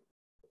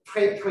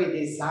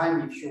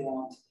pre-design, if you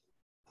want,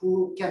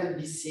 who cannot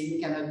be seen,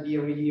 cannot be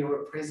really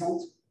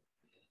represented.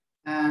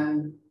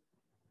 And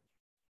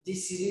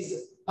this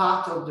is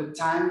part of the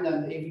time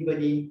that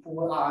everybody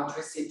who are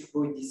interested to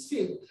go in this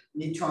field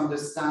need to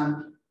understand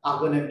are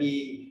going to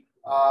be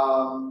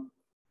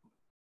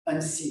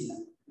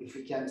unseen, if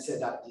we can say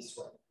that this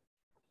way.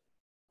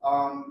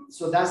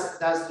 So that's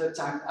the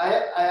time.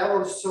 I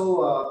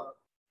also,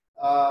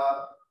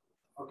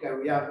 okay,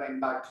 we are going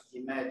back to the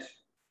image.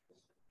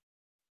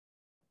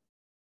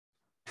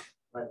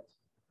 Right.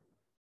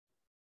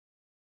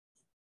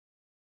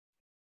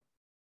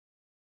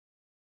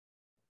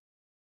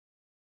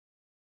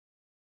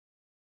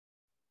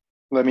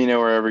 Let me know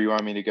wherever you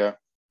want me to go.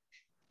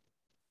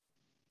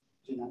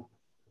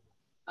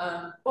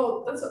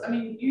 Well, I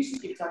mean, you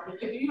should keep talking.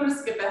 If you want to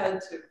skip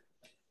ahead to.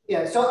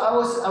 Yeah, so I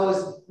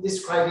was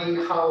describing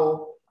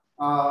how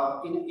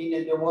in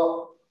the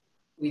work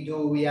we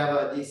do, we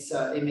have this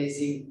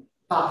amazing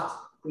part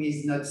who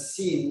is not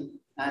seen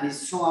and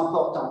is so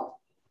important.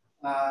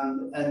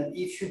 And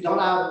if you don't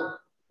have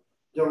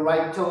the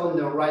right tone,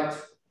 the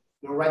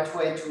right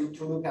way to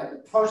look at the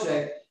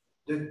project,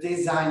 the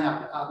design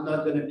are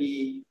not going to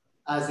be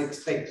as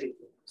expected.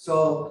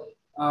 So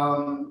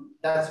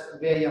that's a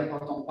very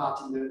important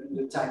part in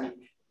the timing.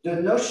 The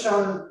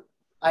notion,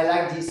 I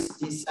like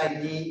this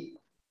idea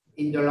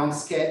in the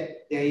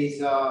landscape. There is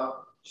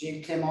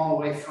Gilles Clément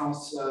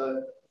reference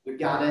the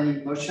garden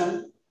in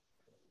motion.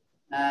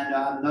 And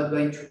I'm not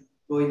going to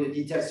go in the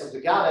details of the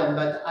garden,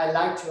 but I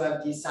like to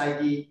have this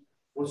idea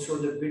also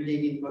the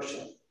building in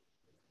motion.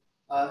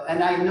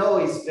 And I know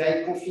it's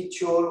very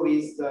conflictual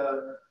with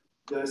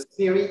the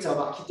spirit of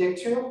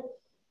architecture,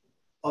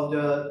 of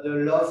the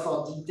love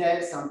for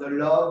details and the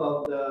love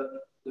of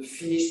the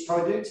finished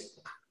product.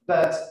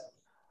 But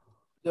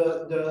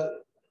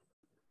the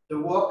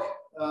work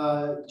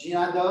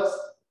Gina does,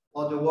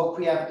 or the work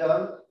we have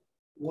done,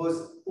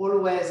 was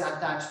always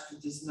attached to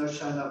this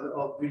notion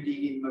of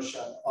building in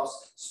motion or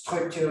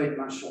structure in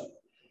motion.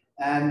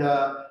 And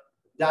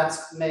that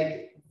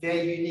makes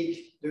very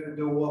unique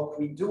the work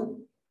we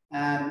do.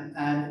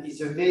 And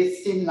it's a very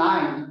thin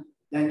line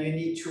that you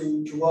need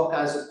to work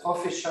as a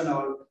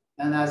professional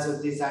and as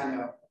a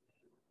designer.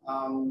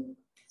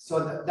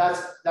 So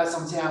that's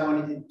something I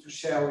wanted to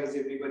share with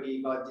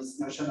everybody about this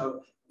notion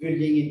of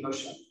building in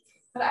motion.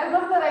 But I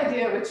love that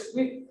idea,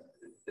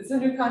 it's a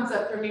new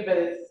concept for me, but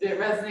it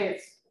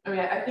resonates. I mean,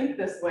 I think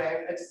this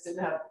way, I just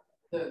didn't have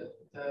the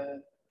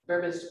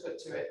verbiage to put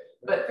to it.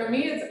 But for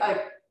me, it's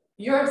like,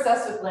 you're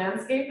obsessed with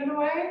landscape in a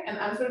way, and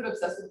I'm sort of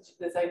obsessed with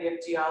this idea of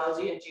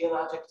geology and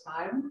geologic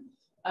time.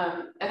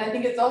 And I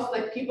think it's also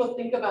like people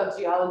think about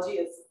geology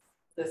as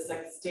this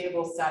like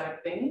stable,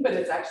 static thing, but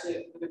it's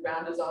actually, the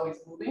ground is always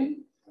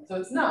moving. So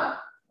it's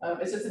not,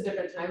 it's just a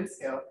different time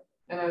scale.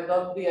 And I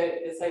love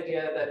this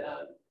idea that,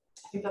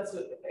 I think that's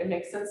what it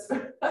makes sense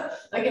for,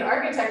 like in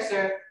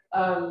architecture,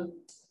 a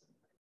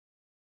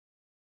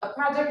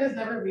project is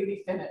never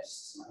really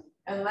finished.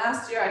 And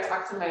last year I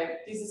talked to my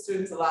thesis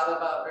students a lot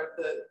about, or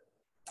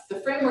the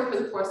framework for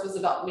the course was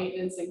about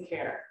maintenance and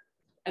care.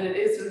 And it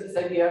is sort of this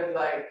idea of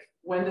like,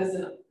 when does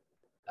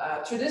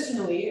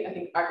traditionally, I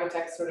think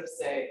architects sort of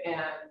say,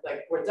 and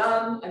like, we're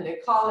done, and they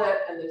call it,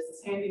 and there's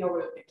this handing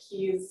over of the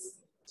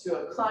keys to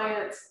a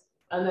client,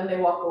 and then they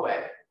walk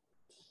away.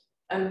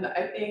 And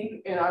I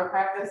think in our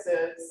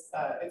practices,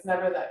 it's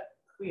never that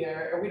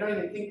clear, or we don't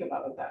even think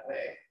about it that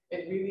way.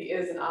 It really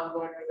is an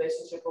ongoing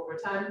relationship over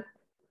time.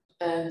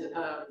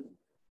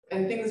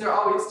 And things are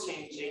always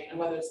changing, and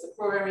whether it's the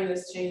programming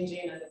is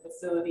changing and the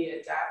facility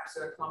adapts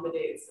or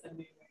accommodates a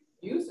new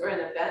use or an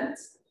event,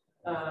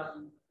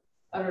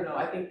 I don't know.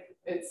 I think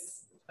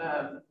it's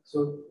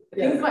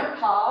things might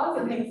pause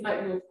and things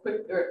might move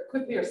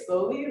quickly or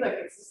slowly. Like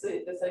it's just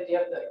this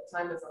idea of that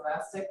time is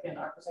elastic, and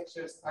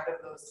architecture is part of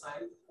those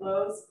time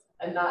flows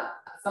and not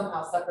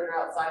somehow separate or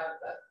outside of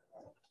that.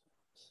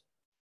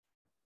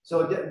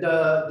 So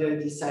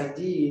this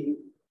idea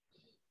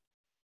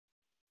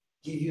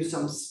give you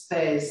some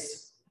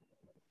space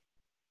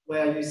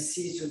where you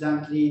see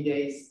suddenly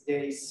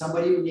there is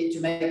somebody who needs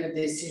to make a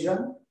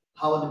decision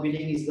how the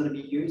building is going to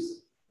be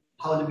used,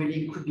 how the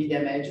building could be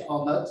damaged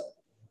or not,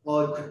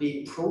 or it could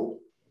be improved.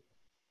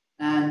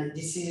 And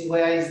this is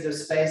where is the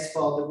space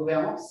for the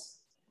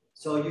governance.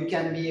 So you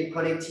can be a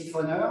collective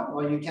owner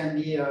or you can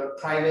be a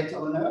private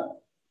owner.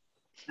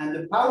 And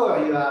the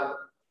power you have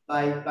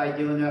by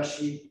the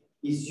ownership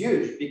is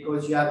huge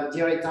because you have a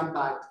direct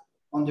impact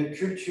on the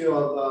culture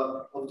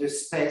of the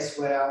space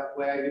where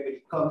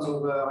everybody comes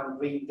over and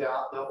bring their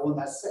own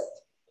asset.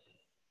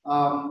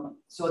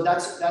 So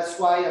that's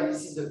why, and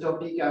this is the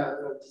topic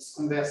of this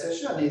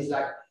conversation, is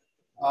like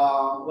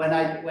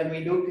when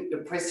we look at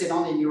the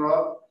precedent in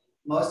Europe,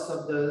 most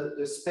of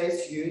the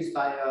space used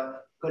by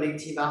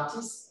collective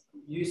artists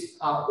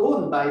are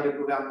owned by the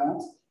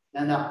government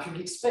and are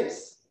public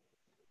space.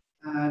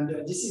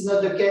 And this is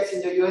not the case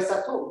in the US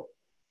at all.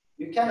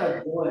 You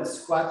cannot go and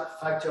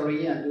squat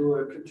factory and do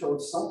a cultural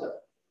center.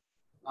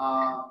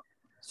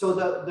 So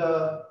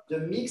the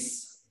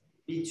mix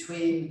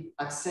between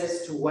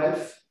access to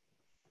wealth,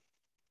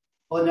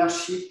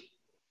 ownership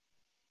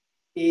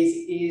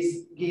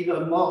is give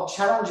a more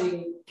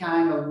challenging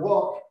kind of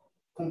work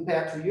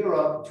compared to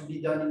Europe to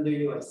be done in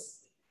the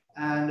US.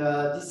 And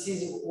this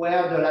is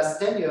where the last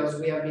 10 years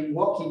we have been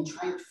working,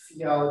 trying to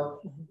figure out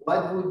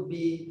what would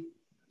be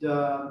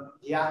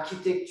the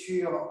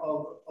architecture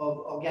of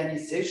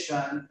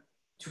organization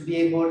to be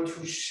able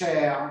to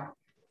share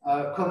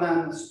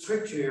common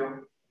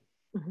structure.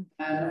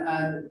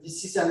 And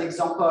this is an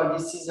example.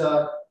 This is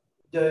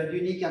the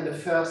unique and the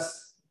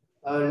first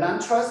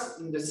land trust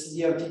in the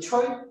city of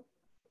Detroit.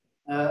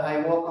 I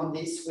work on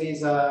this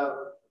with a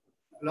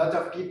lot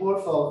of people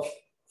for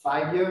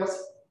 5 years.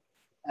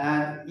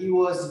 And it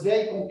was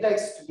very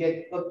complex to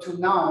get up to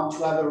now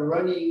to have a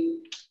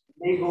running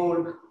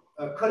legal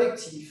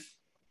collective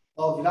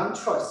of land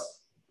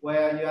trust,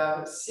 where you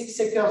have 6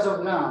 acres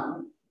of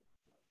land,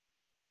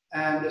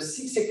 and the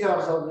 6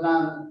 acres of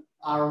land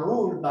are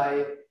ruled by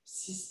a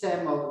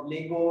system of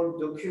legal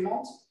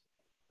documents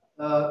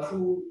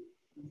who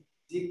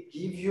give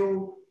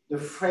you the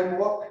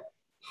framework,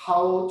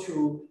 how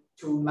to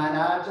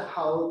manage,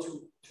 how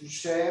to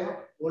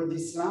share all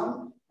this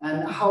land,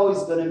 and how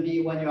it's going to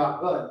be when you are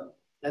gone.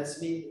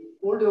 That's mean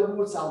all the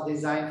rules are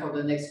designed for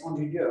the next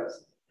 100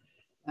 years.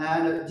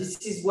 And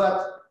this is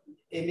what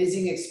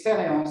amazing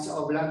experience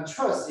of land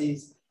trust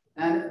is.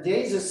 And there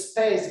is a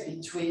space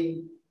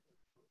between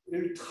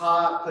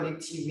ultra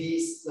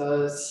collectivist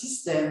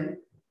system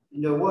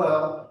in the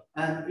world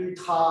and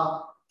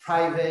ultra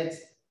private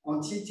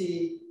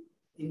entity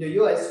in the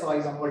US, for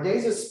example. There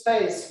is a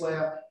space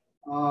where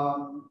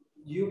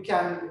you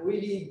can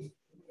really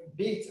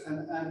build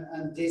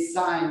and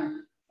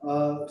design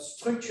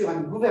structure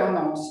and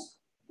governance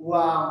who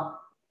are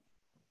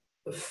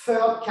a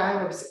third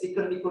kind of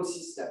economical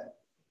system.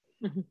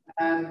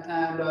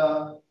 And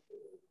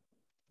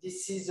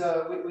this is,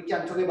 we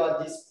can talk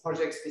about this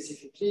project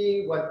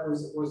specifically, what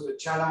was the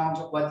challenge,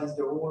 what is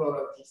the role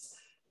of this.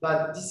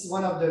 But this is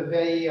one of the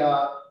very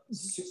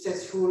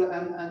successful,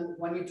 and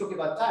when we talk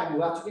about time,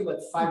 we are talking about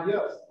 5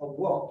 years of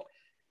work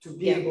to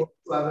be able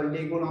to have a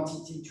legal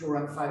entity to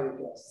run 5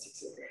 acres,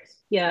 6 acres.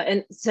 Yeah,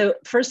 and so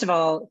first of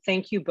all,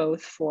 thank you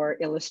both for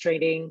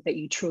illustrating that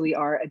you truly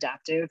are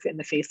adaptive in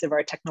the face of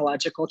our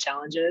technological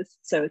challenges.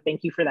 So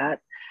thank you for that.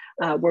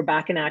 We're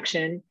back in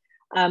action.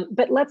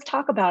 But let's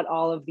talk about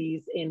all of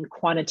these in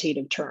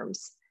quantitative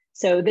terms.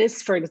 So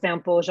this, for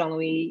example,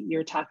 Jean-Louis,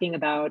 you're talking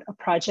about a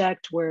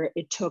project where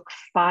it took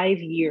 5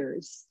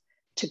 years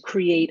to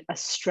create a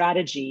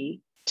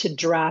strategy to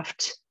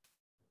draft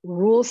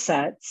rule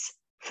sets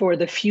for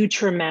the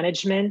future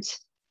management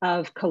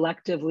of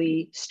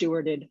collectively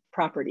stewarded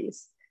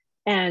properties.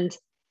 And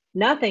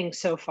nothing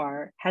so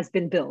far has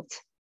been built.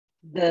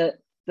 The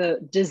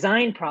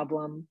design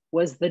problem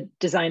was the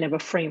design of a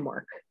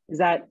framework. Is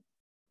that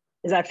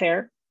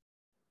fair?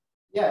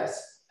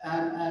 Yes,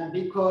 and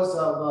because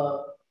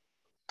of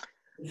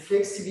the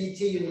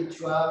flexibility you need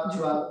to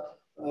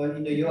have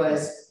in the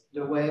US,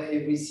 the way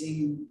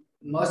everything,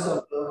 most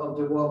of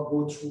the work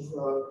go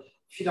through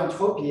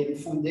philanthropy and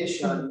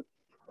foundation,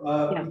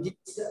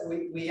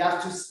 we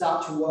have to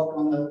start to work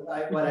on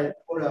what I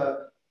call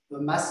a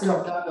master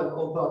plan of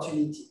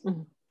opportunity.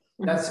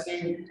 That's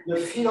mean the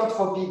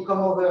philanthropy come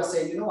over and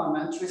say, you know, I'm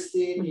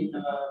interested in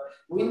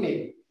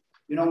windmill.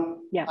 You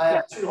know, Yeah. I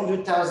have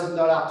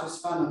 $200,000 to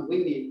spend on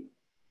windmill.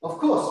 Of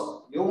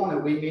course, you want a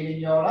windmill in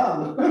your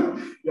land.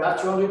 You have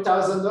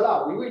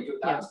 $200,000. We will do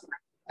that.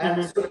 Yeah.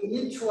 And so you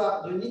need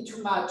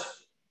to match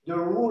the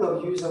rule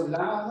of use of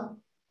land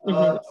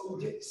of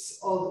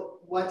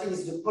what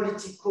is the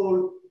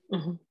political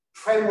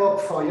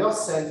framework for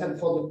yourself and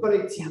for the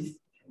collective,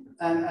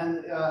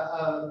 and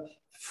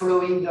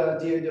following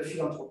the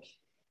philanthropy.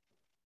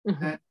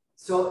 And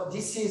so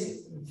this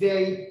is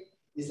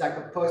it's like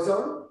a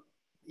puzzle.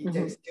 It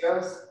takes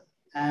years,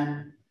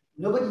 and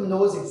nobody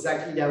knows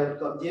exactly the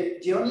outcome.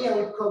 The only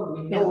outcome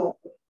we know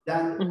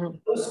that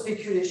no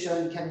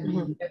speculation can be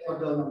ever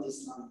done on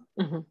this land.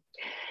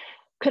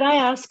 Could I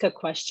ask a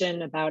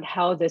question about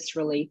how this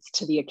relates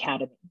to the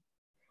academy?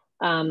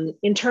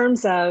 In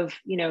terms of,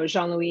 you know,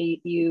 Jean-Louis,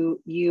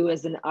 you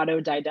as an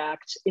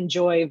autodidact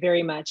enjoy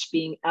very much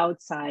being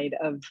outside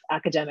of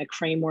academic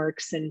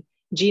frameworks. And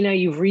Gina,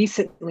 you've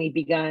recently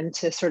begun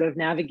to sort of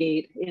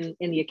navigate in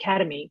the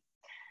academy.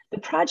 The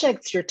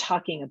projects you're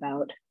talking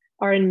about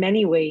are in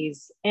many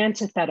ways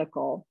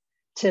antithetical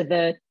to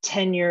the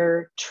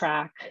tenure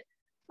track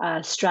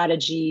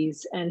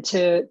strategies and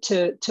to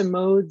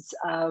modes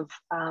of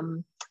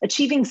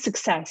achieving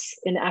success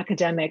in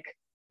academic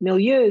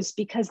milieus,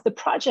 because the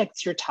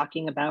projects you're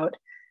talking about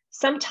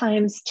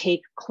sometimes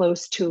take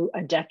close to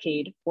a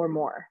decade or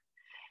more.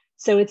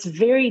 So it's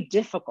very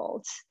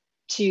difficult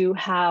to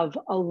have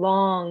a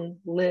long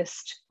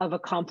list of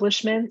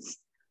accomplishments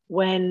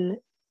when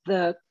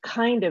the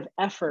kind of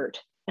effort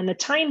and the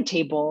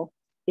timetable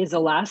is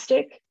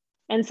elastic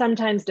and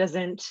sometimes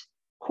doesn't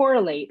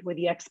correlate with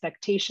the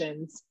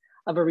expectations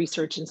of a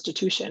research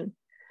institution.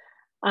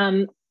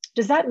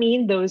 Does that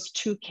mean those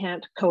two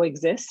can't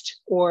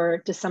coexist,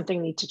 or does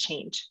something need to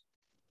change?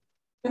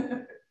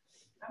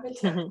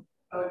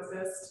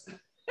 Coexist.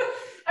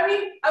 I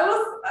mean,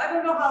 I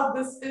don't know how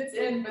this fits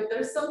in, but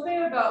there's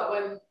something about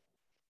when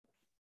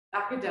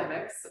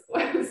academics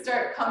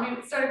start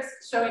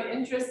showing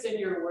interest in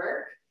your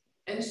work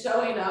and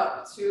showing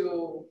up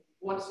to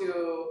want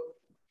to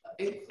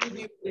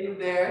include you in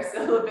their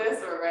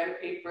syllabus or write a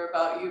paper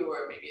about you,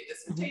 or maybe a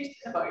dissertation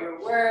about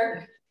your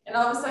work. And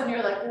all of a sudden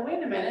you're like, well,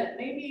 wait a minute,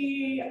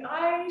 maybe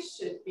I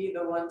should be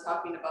the one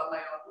talking about my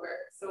own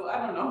work. So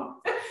I don't know.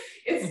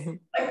 It's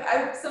like,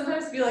 I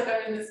sometimes feel like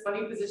I'm in this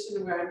funny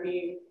position where I'm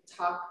being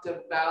talked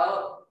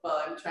about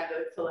while I'm trying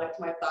to collect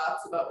my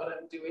thoughts about what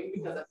I'm doing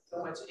because I'm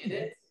so much in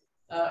it.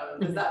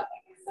 Does that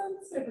make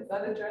sense? Or does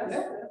that address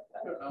it?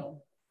 I don't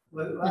know.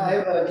 Well, I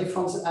have a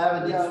different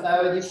strategy,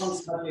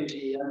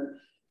 and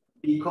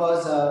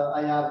because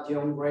I have the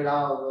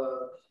umbrella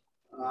of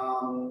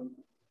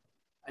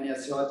and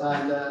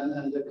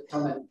the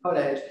Taubman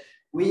College,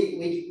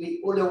 we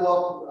all the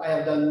work I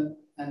have done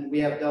and we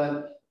have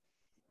done,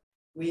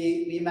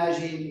 we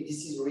imagine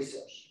this is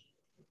research.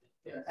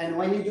 And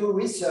when you do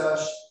research,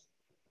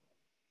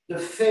 the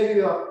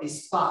failure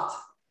is part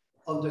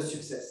of the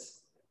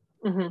success.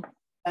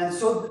 And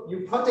so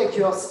you protect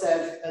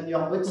yourself and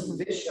your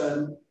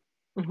motivation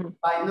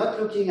by not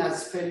looking at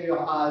failure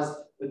as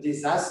a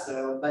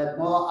disaster, but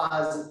more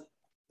as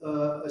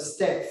a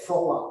step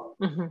forward.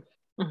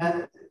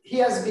 And he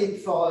has been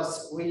for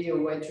us really a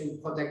way to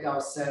protect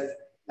ourselves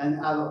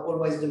and have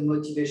always the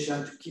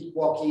motivation to keep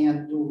working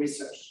and do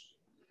research.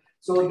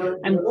 So the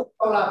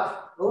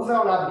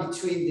overlap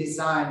between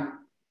design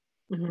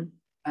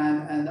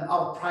and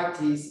our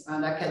practice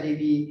and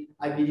academy,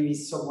 I believe,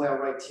 is somewhere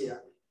right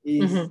here.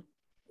 Is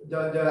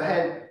the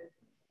head,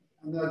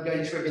 I'm not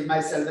going to repeat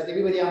myself, but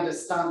everybody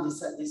understands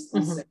this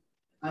concept.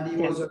 And it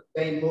was a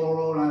very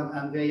moral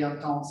and very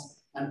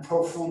intense and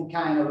profound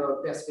kind of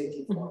a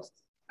perspective for us.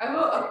 I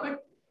will, a quick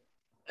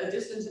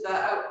addition to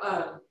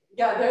that.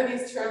 Yeah, there are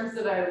these terms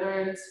that I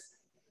learned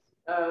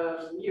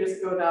years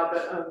ago now,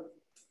 but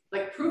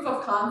like proof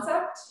of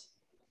concept,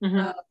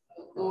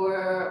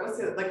 or what's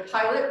it, like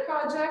pilot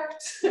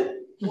project,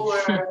 or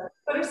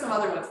what are some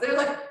other ones?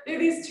 They're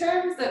these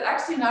terms that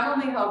actually not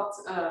only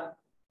helped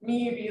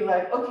me be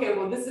like, okay,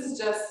 well, this is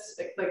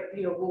just like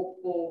you know,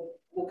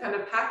 we'll kind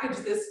of package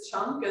this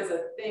chunk as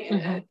a thing,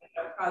 and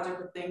a project,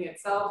 a thing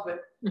itself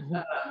with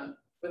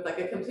like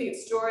a complete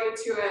story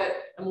to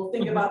it, and we'll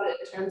think about it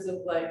in terms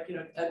of like, you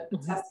know, a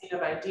testing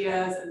of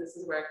ideas, and this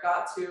is where it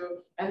got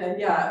to, and then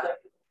like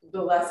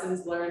the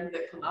lessons learned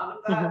that come out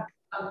of that.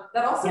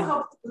 That also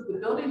helps with the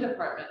building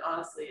department,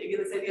 honestly. You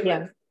get this idea of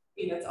like,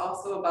 it's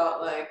also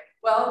about like,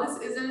 well,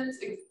 this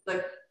isn't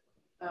like,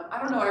 I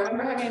don't know, I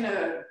remember having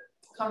a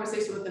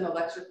conversation with an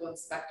electrical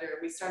inspector.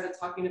 We started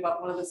talking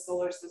about one of the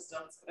solar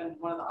systems and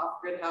one of the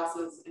off-grid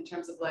houses in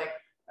terms of like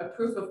a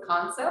proof of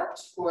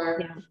concept for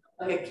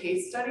like a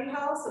case study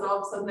house, and all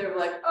of a sudden they were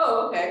like,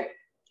 oh, okay.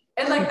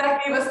 And like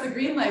that gave us the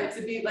green light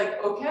to be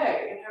like,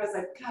 okay. And I was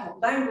like, God,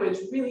 language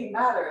really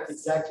matters.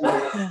 Exactly.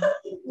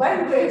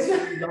 Language.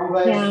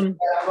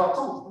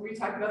 We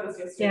talked about this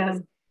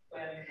yesterday.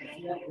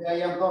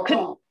 Very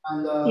important.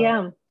 And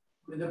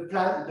the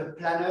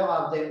planner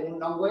have their own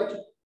language.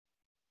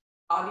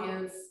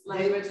 Audience,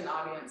 language and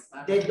audience.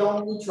 They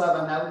don't need to have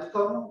an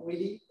outcome,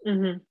 really.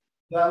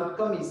 the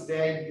outcome is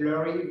very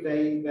blurry,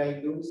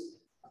 very loose.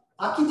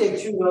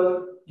 Architecture,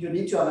 you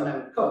need to have an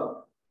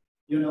outcome,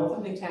 you know,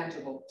 something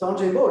tangible.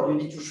 Tangible. You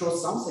need to show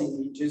something.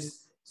 You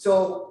just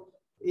so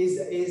is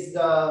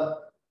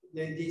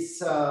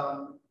this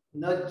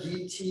not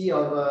guilty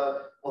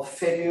of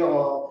failure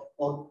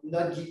or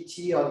not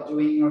guilty of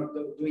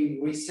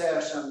doing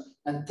research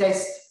and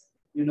test,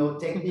 you know,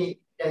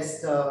 technique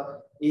test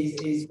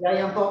is very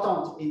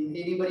important. In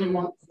anybody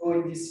wants to go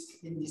in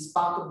this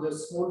part of the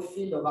small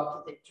field of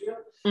architecture,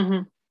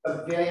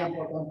 a very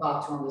important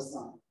part to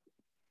understand.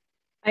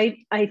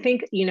 I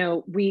think, you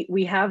know,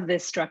 we have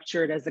this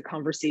structured as a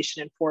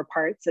conversation in 4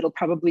 parts. It'll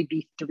probably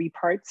be 3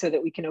 parts so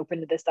that we can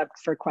open this up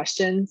for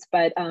questions.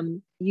 But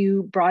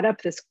you brought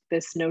up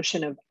this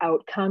notion of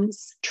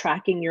outcomes,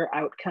 tracking your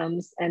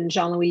outcomes. And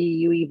Jean-Louis,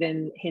 you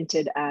even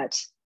hinted at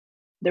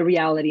the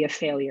reality of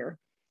failure,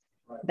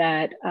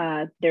 that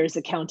there's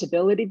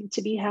accountability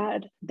to be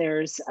had.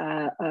 There's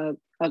a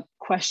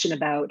question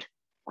about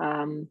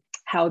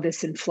how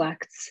this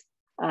inflects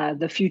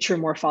the future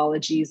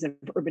morphologies of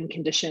urban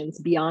conditions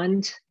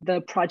beyond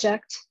the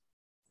project,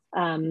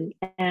 and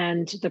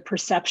the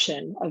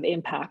perception of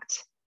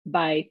impact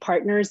by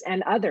partners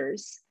and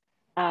others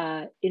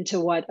into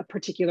what a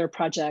particular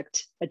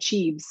project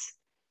achieves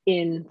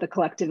in the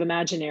collective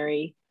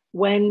imaginary,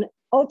 when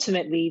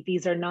ultimately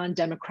these are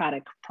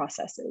non-democratic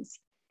processes.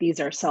 These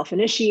are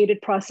self-initiated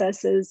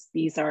processes.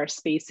 These are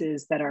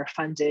spaces that are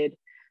funded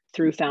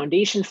through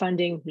foundation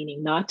funding,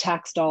 meaning not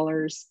tax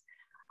dollars.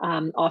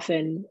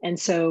 Often. And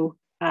so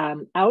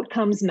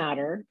outcomes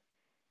matter.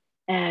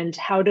 And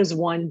how does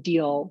one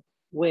deal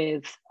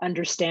with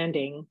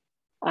understanding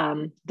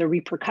the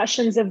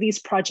repercussions of these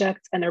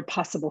projects and their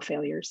possible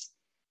failures?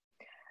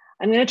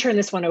 I'm going to turn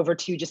this one over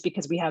to you just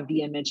because we have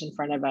the image in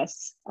front of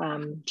us,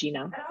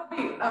 Gina.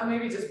 I'll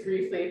maybe just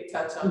briefly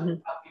touch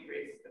on, I'll be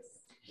brief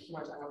because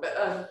more time,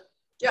 but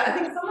yeah, I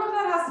think some of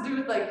that has to do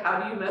with like, how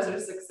do you measure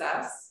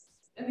success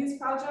in these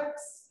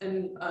projects?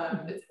 And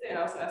it's something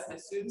I also ask my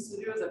students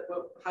to do is like,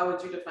 well, how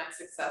would you define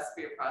success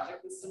for your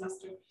project this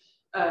semester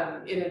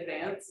in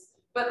advance?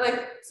 But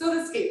like, so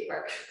the skate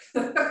park,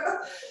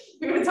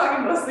 we've been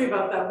talking mostly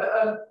about that,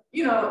 but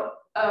you know,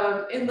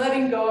 in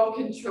letting go of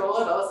control,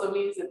 it also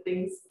means that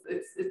things,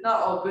 it's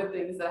not all good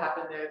things that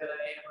happen there that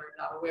I am or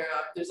not aware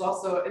of. There's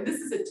also, and this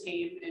is a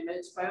tame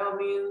image by all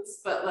means,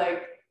 but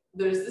like,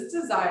 there's this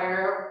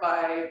desire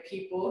by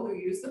people who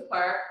use the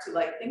park to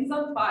light things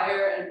on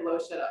fire and blow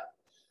shit up.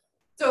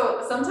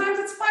 So sometimes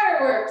it's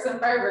fireworks, and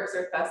fireworks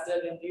are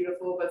festive and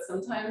beautiful, but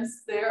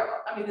sometimes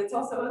I mean, it's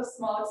also a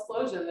small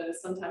explosion that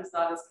is sometimes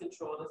not as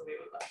controlled as we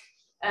would like.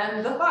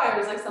 And the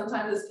fires, like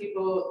sometimes it's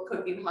people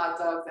cooking hot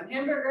dogs and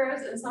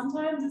hamburgers, and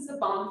sometimes it's a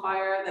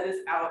bonfire that is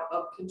out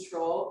of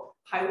control,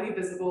 highly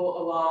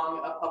visible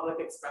along a public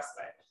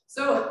expressway.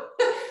 So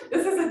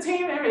this is a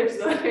tame image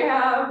that I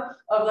have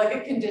of like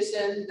a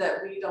condition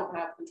that we don't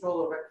have control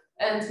over.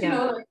 And you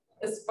know, like,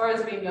 as far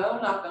as we know,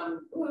 knock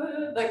on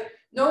wood, like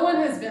no one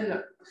has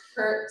been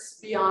hurt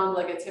beyond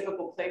like a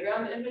typical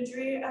playground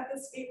imagery at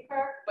the skate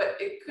park, but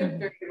it could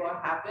very well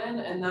happen.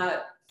 And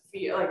that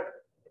feel like,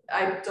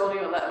 I don't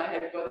even let my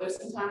head go there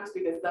sometimes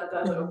because that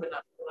does open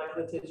up to like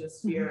litigious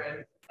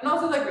fear and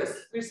also like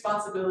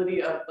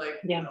responsibility of like,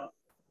 you know,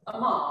 a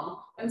mom.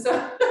 And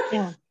so,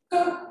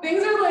 so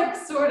things are like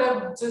sort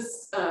of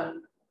just,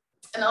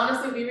 and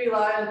honestly, we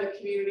rely on the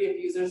community of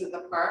users at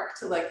the park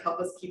to like help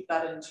us keep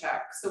that in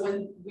check. So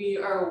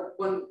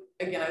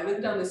again, I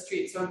live down the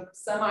street, so I'm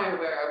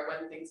semi-aware of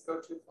when things go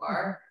too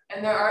far.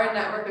 And there are a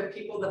network of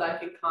people that I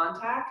can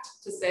contact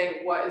to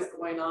say, what is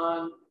going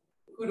on?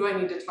 Who do I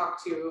need to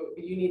talk to?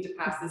 You need to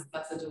pass this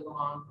message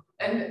along.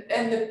 And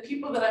the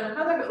people that I'm in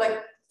contact with, like,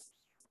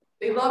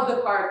 they love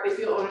the park, they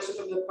feel ownership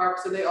of the park,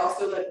 so they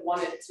also like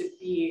want it to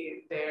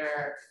be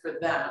there for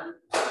them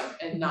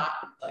and not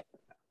like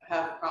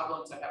have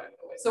problems or have it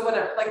go away. So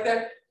whatever, like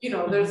you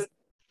know, there's,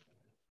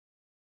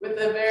 with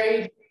a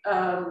very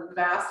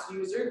vast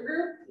user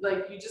group,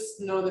 like you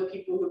just know the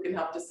people who can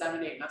help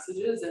disseminate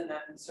messages and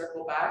then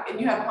circle back and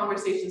you have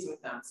conversations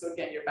with them. So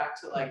again, you're back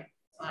to like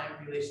time,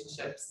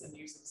 relationships and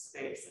use of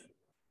space.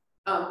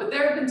 But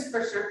there have been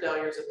for sure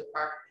failures at the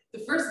park. The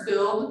first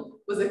build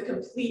was a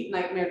complete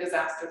nightmare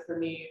disaster for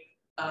me.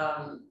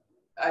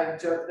 I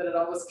joke that it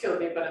almost killed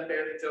me, but I'm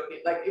barely joking.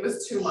 Like it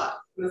was too much.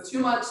 It was too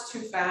much,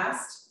 too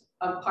fast.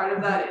 Part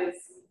of that is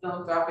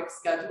philanthropic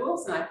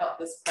schedules, and I felt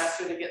this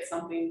pressure to get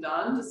something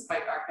done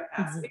despite our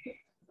capacity.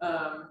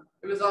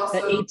 It was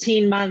also the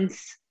 18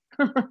 months.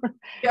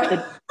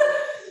 Yeah,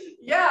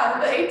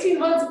 yeah, the 18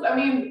 months. I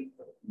mean,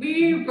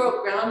 we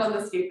broke ground on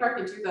the skate park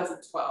in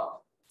 2012.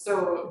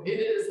 So it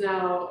is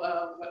now,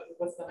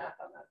 what's the math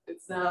on that?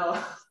 It's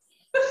now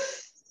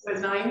what,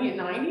 9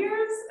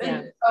 years?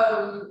 And,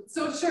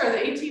 so sure,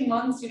 the 18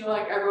 months, you know,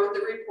 like I wrote the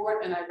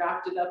report and I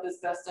wrapped it up as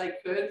best I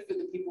could for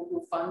the people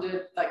who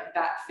funded like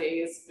that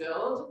phase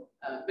build,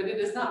 but it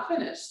is not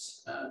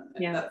finished.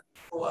 And that's a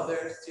whole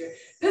other story.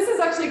 This is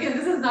actually, again,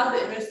 this is not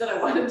the image that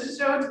I wanted to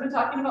show. We've been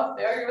talking about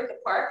failure with the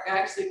park. I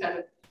actually kind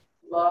of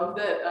love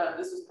that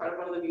this was part of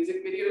one of the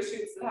music video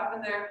shoots that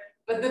happened there.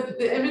 But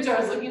the image I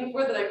was looking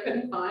for that I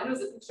couldn't find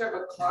was a picture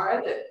of a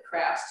car that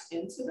crashed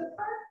into the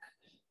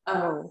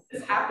park.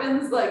 This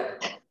happens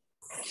like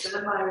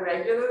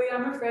semi-regularly,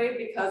 I'm afraid,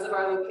 because of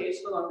our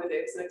location along the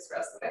Davidson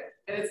Expressway.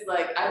 And it's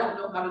like, I don't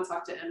know how to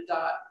talk to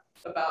MDOT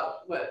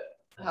about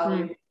how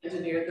they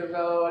engineered the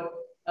road.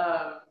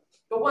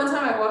 But one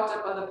time I walked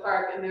up on the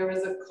park and there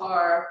was a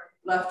car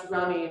left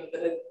running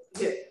that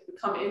had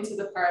come into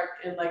the park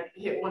and like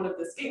hit one of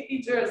the skate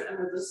features and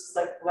was just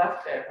like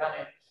left there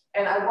running.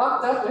 And I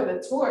walked up with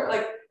a tour,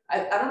 like,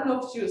 I don't know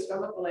if she was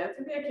from a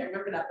philanthropy, I can't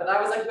remember now, but I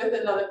was like with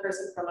another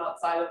person from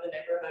outside of the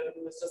neighborhood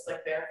who was just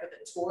like there for the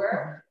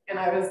tour. And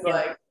I was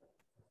like,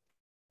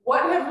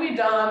 what have we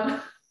done?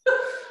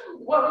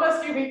 What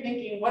must you be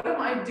thinking? What am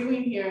I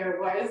doing here?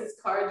 Why is this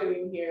car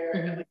doing here?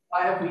 And like,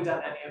 why have we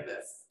done any of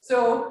this?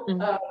 So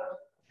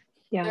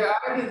there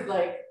are these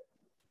like,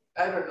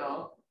 I don't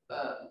know,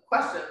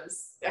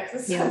 questions,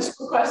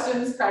 existential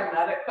questions,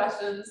 pragmatic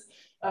questions,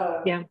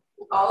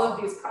 all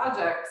of these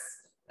projects.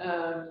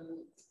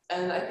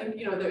 And I think,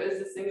 you know, there is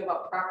this thing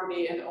about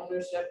property and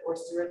ownership or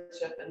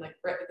stewardship, and like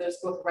there's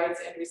both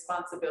rights and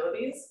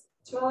responsibilities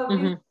to all of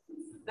these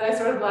that I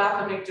sort of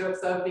laugh and make jokes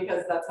of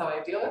because that's how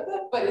I deal with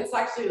it. But it's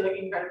actually like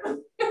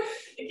incredibly,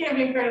 it can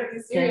be incredibly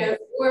serious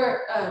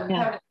or have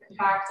an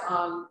impact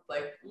on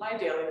like my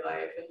daily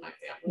life and my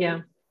family.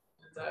 And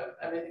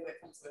everything that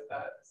comes with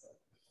that. So.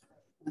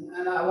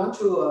 And I want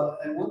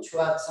to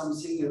add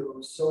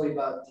something. Sorry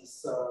about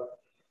this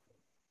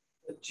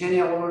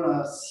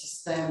general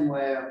system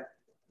where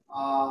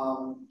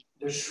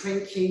the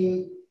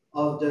shrinking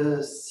of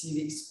the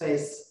civic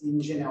space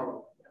in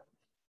general.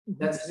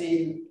 That's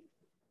been,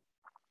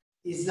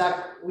 it's like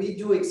we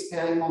do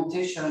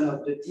experimentation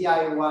of the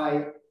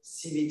DIY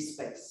civic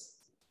space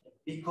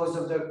because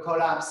of the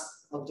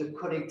collapse of the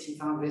collective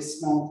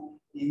investment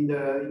in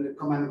the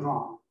common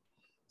ground.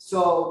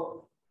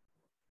 So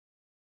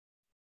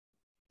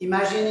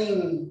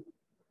imagining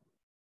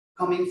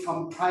coming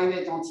from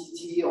private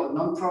entity or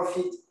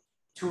non-profit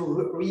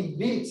to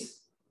rebuild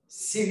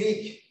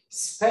civic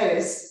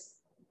space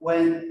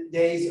when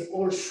there is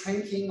all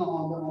shrinking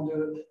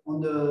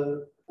on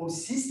the whole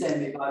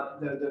system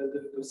about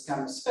those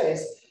kind of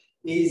space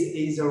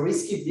is a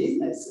risky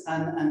business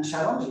and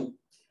challenging.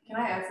 Can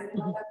I add something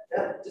about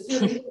that? Just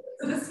really,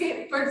 so the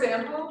skate, for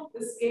example,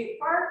 the skate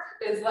park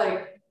is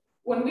like,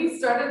 when we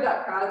started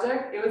that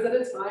project, it was at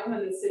a time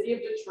when the city of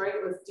Detroit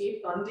was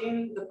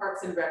defunding the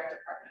Parks and Rec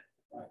department.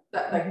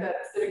 That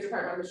civic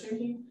department was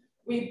shrinking.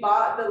 We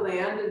bought the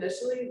land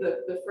initially,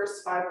 the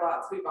first 5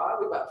 lots we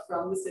bought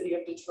from the city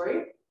of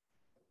Detroit.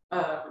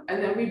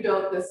 And then we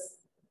built this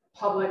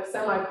public,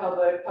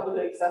 semi-public,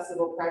 publicly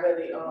accessible,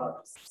 privately owned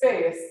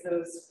space that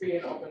was free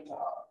and open to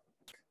all.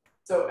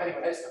 So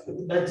anyway, I just.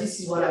 But this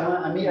is what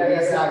I mean.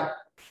 It's like,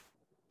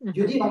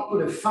 you didn't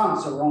put a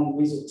fence around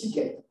with a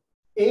ticket.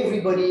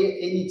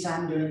 Everybody,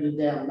 anytime during the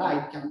day and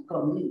night can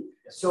come in.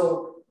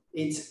 So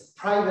it's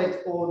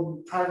private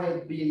owned,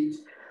 private built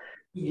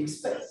civic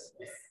space.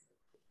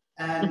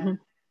 And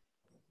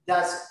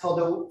that's for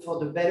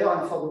the better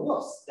and for the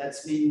worse.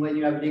 That's mean when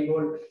you have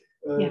legal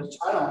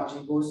challenge,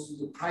 it goes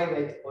to the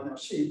private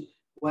ownership.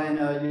 When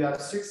you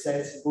have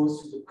success, it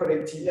goes to the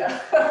collective.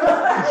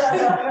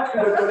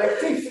 To the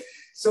collective.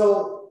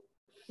 So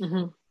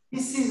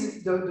this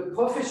is the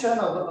profession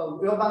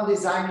of urban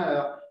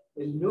designer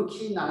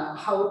looking at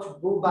how to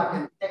go back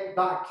and take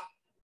back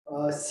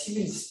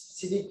civic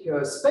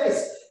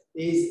space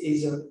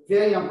is a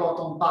very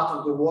important part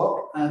of the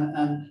work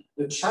and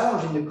the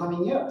challenge in the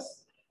coming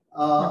years.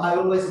 I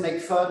always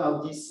make fun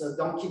of this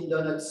Dunkin'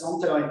 Donuts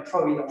Center in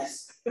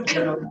Providence,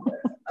 you know,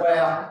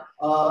 where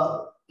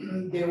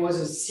there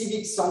was a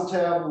civic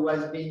center who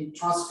has been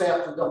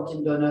transferred to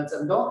Dunkin' Donuts.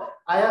 And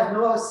I have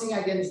nothing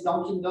against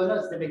Dunkin'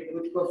 Donuts. They make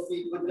good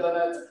coffee, good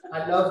donuts.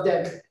 I love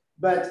them.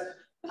 But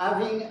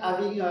having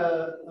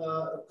a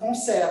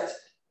concert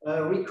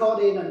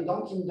recorded on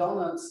Dunkin'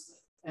 Donuts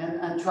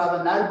and to have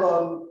an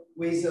album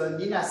with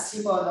Nina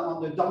Simone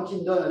on the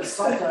Dunkin' Donuts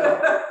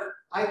Center,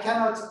 I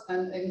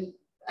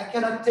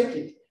cannot take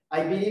it.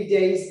 I believe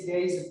there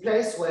is a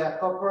place where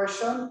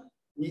corporations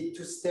need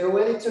to stay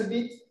away a little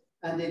bit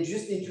and they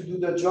just need to do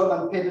the job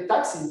and pay the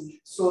taxes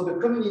so the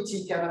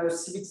community can have a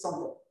civic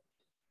center.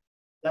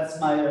 That's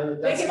my.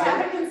 They can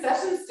have a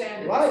concession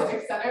stand at the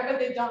civic center, but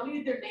they don't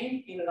need their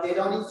name painted on. They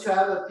don't need to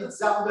have a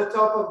pizza on the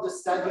top of the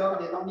stadium.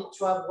 They don't need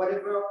to have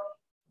whatever.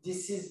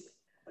 This is,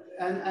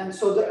 and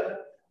so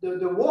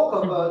the work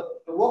of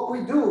the work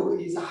we do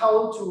is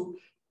how to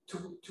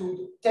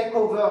take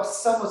over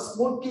some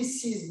small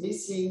pieces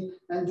missing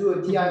and do a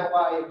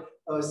DIY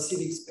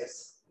civic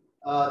space.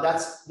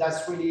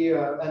 That's really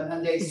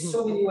and there is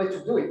so many ways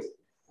to do it.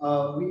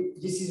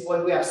 This is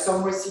when we have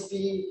some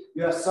recipe,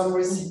 you have some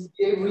recipe,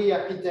 every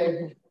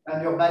architect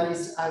and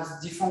urbanist has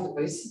different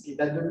recipe.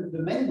 But the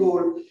main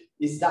goal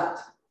is that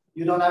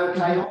you don't have a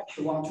client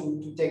you want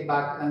to take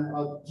back and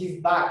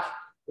give back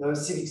the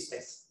civic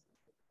space.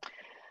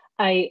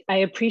 I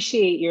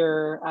appreciate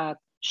your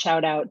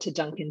shout out to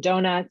Dunkin'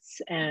 Donuts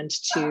and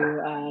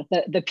to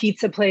the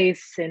pizza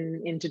place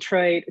in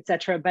Detroit,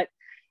 etc. But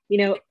you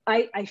know,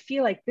 I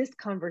feel like this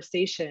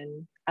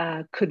conversation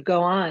could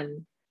go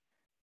on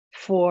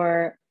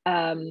for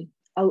a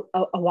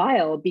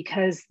while,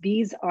 because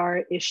these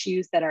are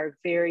issues that are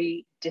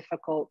very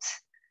difficult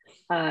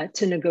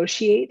to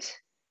negotiate.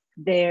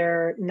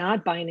 They're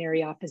not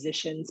binary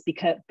oppositions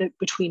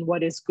between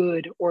what is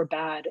good or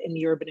bad in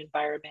the urban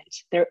environment.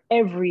 They're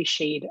every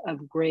shade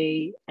of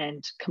gray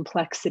and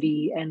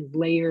complexity and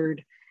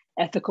layered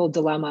ethical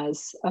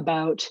dilemmas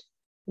about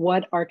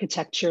what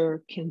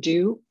architecture can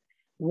do,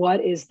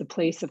 what is the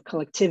place of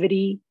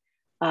collectivity,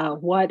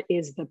 what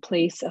is the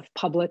place of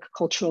public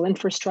cultural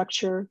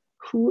infrastructure,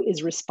 who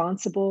is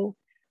responsible,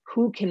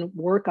 who can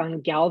work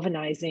on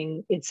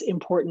galvanizing its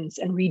importance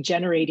and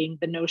regenerating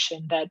the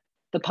notion that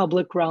the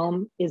public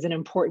realm is an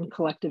important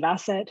collective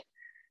asset.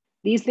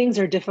 These things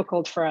are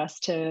difficult for us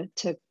to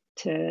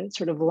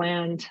sort of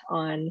land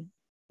on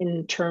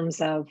in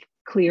terms of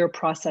clear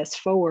process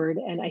forward.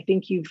 And I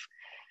think you've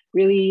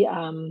really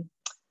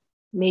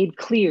made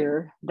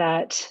clear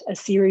that a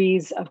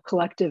series of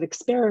collective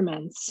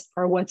experiments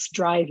are what's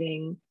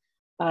driving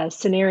a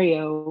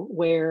scenario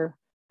where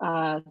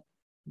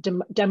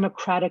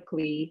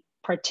democratically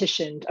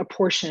partitioned,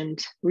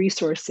 apportioned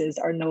resources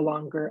are no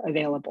longer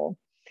available.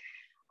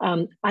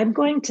 I'm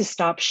going to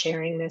stop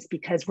sharing this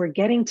because we're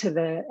getting to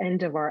the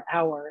end of our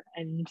hour,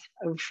 and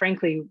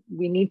frankly,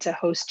 we need to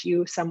host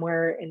you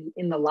somewhere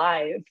in the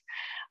live,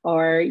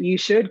 or you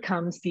should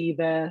come see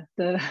the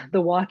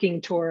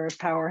walking tour of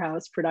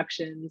Powerhouse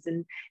Productions,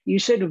 and you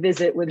should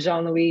visit with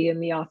Jean-Louis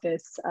in the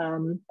office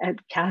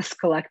at Cast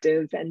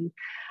Collective and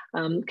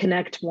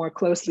connect more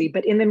closely.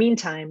 But in the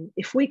meantime,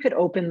 if we could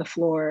open the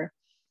floor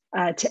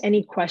to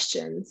any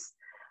questions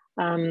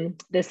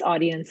this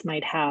audience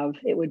might have,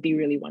 it would be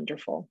really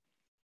wonderful.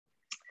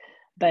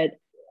 But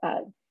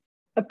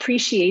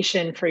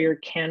appreciation for your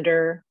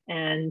candor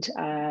and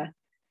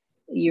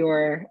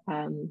your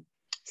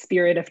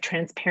spirit of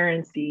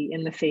transparency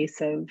in the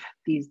face of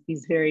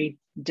these very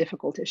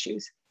difficult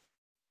issues.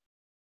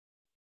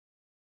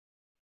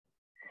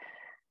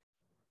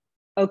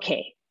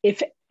 Okay,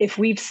 if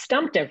we've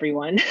stumped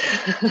everyone,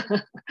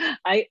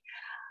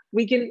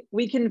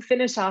 we can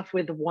finish off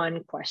with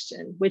one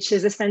question, which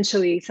is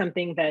essentially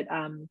something that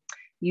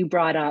you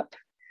brought up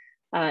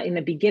in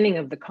the beginning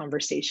of the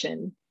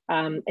conversation.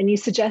 And you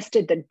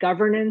suggested that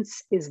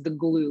governance is the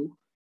glue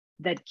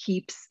that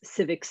keeps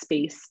civic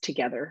space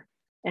together,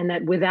 and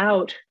that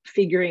without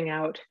figuring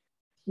out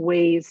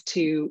ways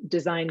to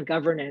design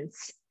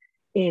governance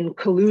in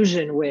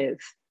collusion with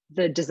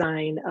the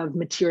design of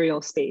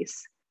material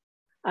space,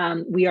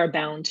 we are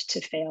bound to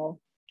fail.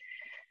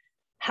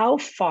 How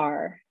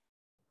far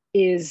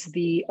is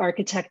the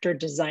architect or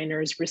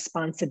designer's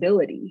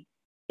responsibility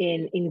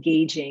in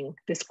engaging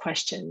this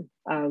question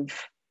of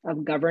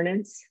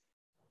governance?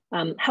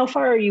 How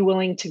far are you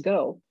willing to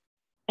go?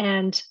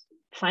 And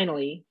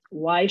finally,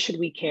 why should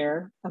we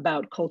care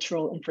about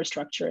cultural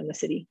infrastructure in the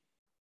city?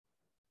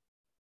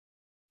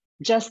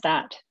 Just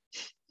that.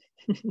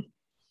 I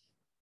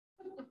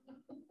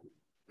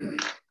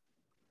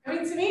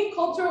mean, to me,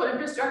 cultural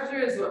infrastructure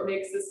is what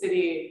makes the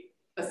city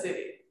a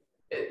city.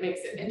 It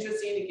makes it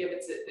interesting to give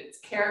its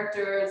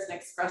character. It's an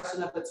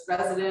expression of its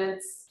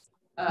residents.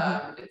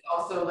 It's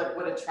also like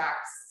what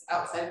attracts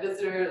outside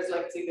visitors,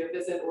 like to either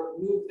visit or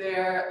move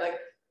there. Like,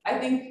 I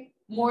think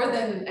more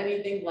than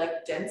anything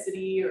like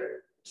density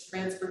or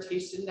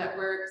transportation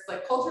networks,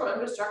 like cultural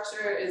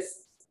infrastructure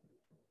is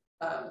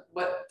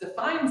what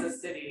defines a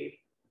city.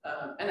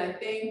 And I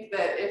think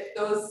that if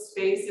those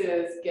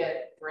spaces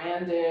get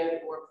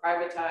branded or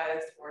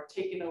privatized or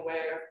taken away,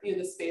 or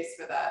the space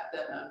for that,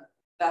 then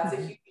that's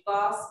a huge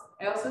loss.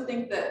 I also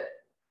think that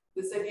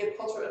this idea of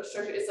cultural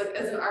infrastructure is like,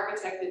 as an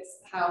architect, it's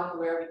how and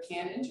where we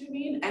can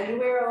intervene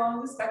anywhere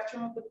along the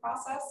spectrum of the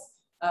process.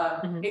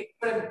 It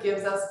sort of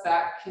gives us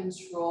back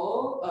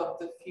control of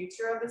the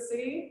future of the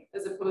city,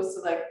 as opposed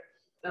to like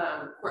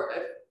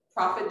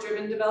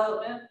profit-driven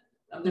development.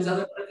 There's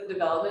other kinds of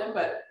development,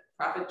 but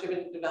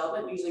profit-driven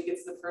development usually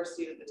gets the first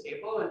seat at the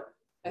table. And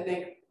I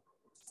think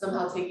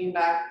somehow taking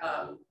back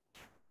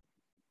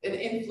an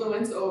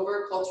influence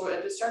over cultural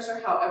infrastructure,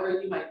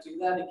 however you might do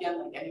that,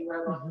 again, like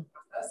anywhere along the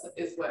process,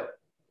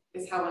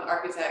 is how an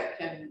architect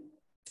can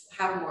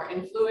have more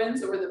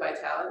influence over the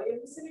vitality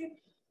of the city.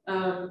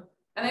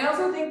 And I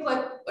also think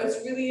like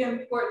it's really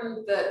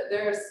important that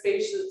there are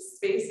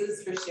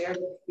spaces for shared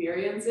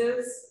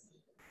experiences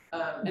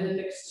and an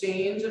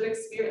exchange of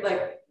experience.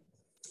 Like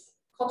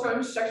cultural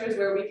infrastructure is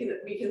where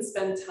we can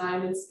spend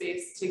time and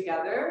space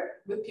together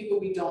with people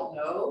we don't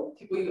know,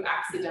 people you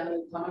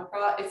accidentally come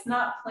across. It's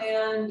not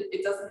planned.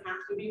 It doesn't have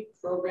to be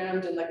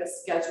programmed in like a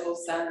scheduled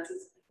sense.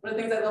 One of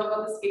the things I love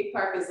about the skate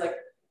park is like,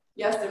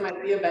 yes, there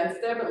might be events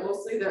there, but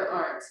mostly there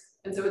aren't.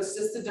 And so it's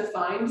just a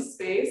defined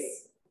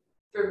space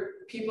for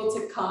people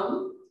to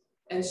come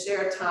and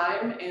share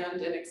time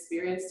and an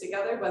experience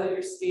together, whether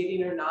you're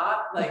skating or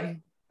not. Like,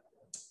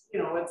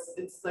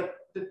 it's like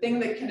the thing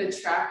that can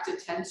attract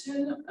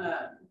attention.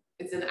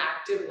 It's an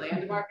active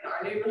landmark in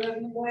our neighborhood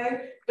in a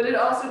way, but it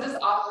also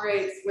just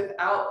operates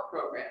without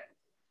program.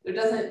 There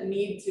doesn't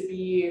need to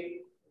be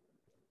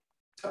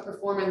a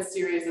performance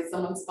series that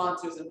someone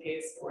sponsors and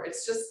pays for.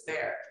 It's just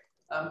there.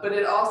 But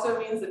it also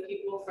means that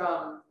people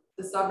from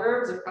the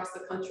suburbs across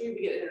the country,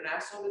 we get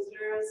international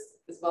visitors,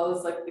 as well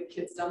as like the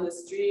kids down the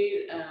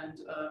street and,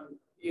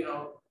 you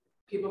know,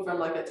 people from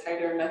like a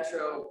tighter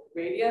metro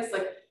radius,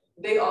 like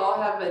they all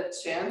have a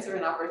chance or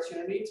an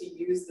opportunity to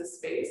use the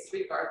space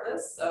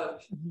regardless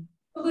of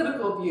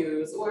political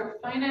views or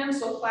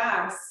financial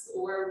class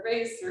or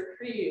race or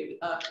creed.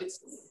 It's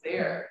just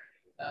there.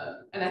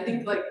 And I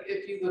think like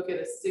if you look at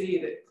a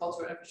city, that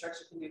cultural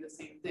infrastructure can do the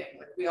same thing.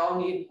 Like we all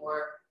need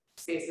more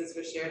spaces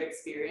for shared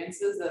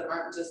experiences that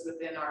aren't just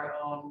within our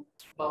own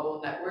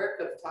bubble network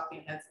of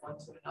talking heads one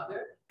to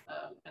another.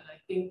 And I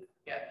think,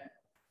 yeah.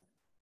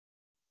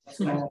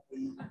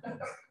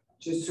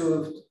 Just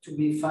to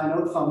be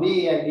final for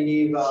me, I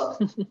believe,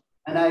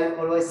 and I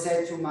always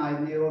say to my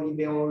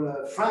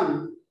neoliberal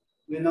friend,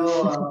 you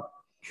know,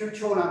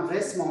 cultural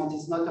investment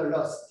is not a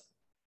loss.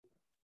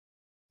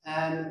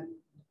 And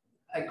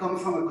I come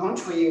from a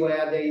country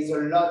where there is a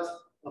lot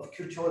of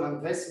cultural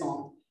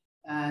investment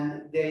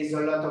and there is a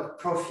lot of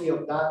profit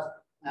of that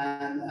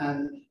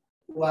and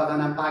who have an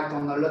impact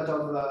on a lot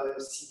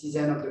of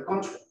citizens of the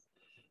country.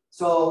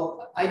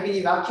 So I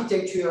believe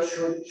architecture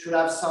should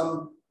have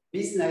some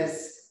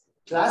business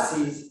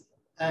classes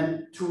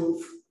and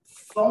to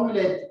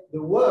formulate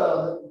the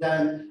word,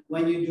 then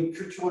when you do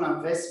cultural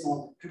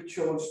investment,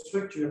 cultural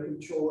structure,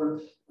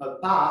 cultural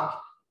park,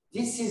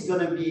 this is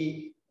going to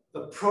be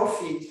a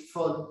profit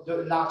for the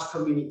large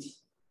community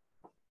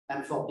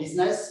and for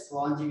business,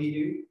 for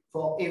individual,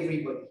 for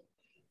everybody.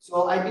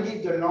 So I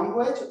believe the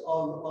language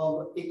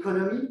of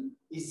economy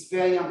is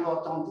very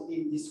important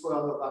in this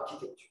world of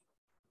architecture.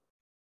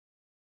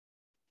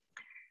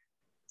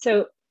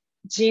 So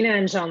Gina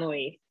and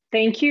Jean-Louis,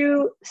 thank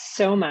you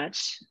so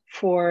much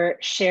for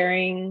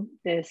sharing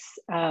this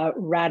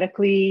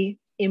radically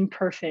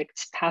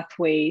imperfect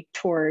pathway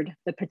toward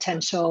the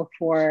potential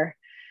for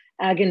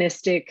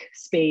agonistic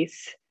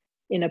space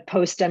in a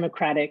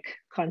post-democratic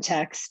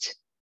context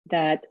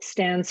that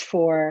stands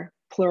for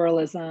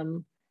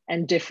pluralism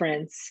and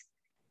difference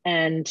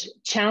and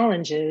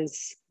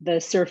challenges the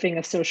surfing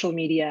of social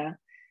media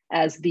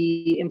as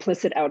the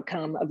implicit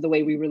outcome of the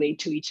way we relate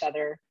to each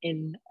other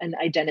in an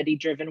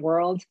identity-driven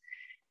world.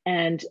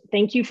 And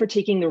thank you for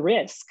taking the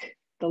risk,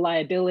 the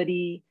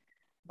liability,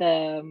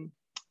 the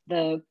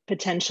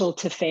potential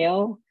to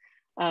fail.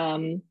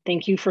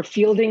 Thank you for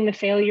fielding the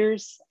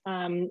failures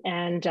and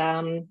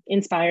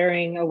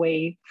inspiring a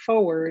way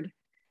forward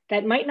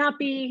that might not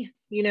be,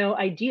 you know,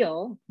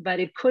 ideal, but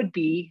it could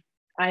be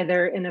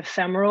either an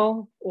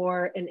ephemeral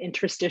or an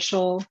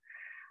interstitial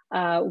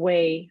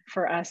way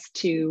for us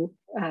to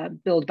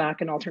build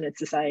back an alternate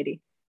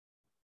society.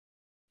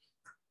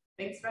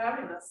 Thanks for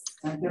having us.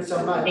 Thank you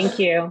so much. Thank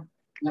you.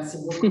 Merci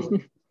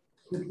beaucoup.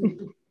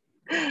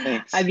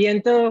 Thanks. A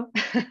bientôt.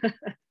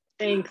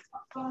 Thanks.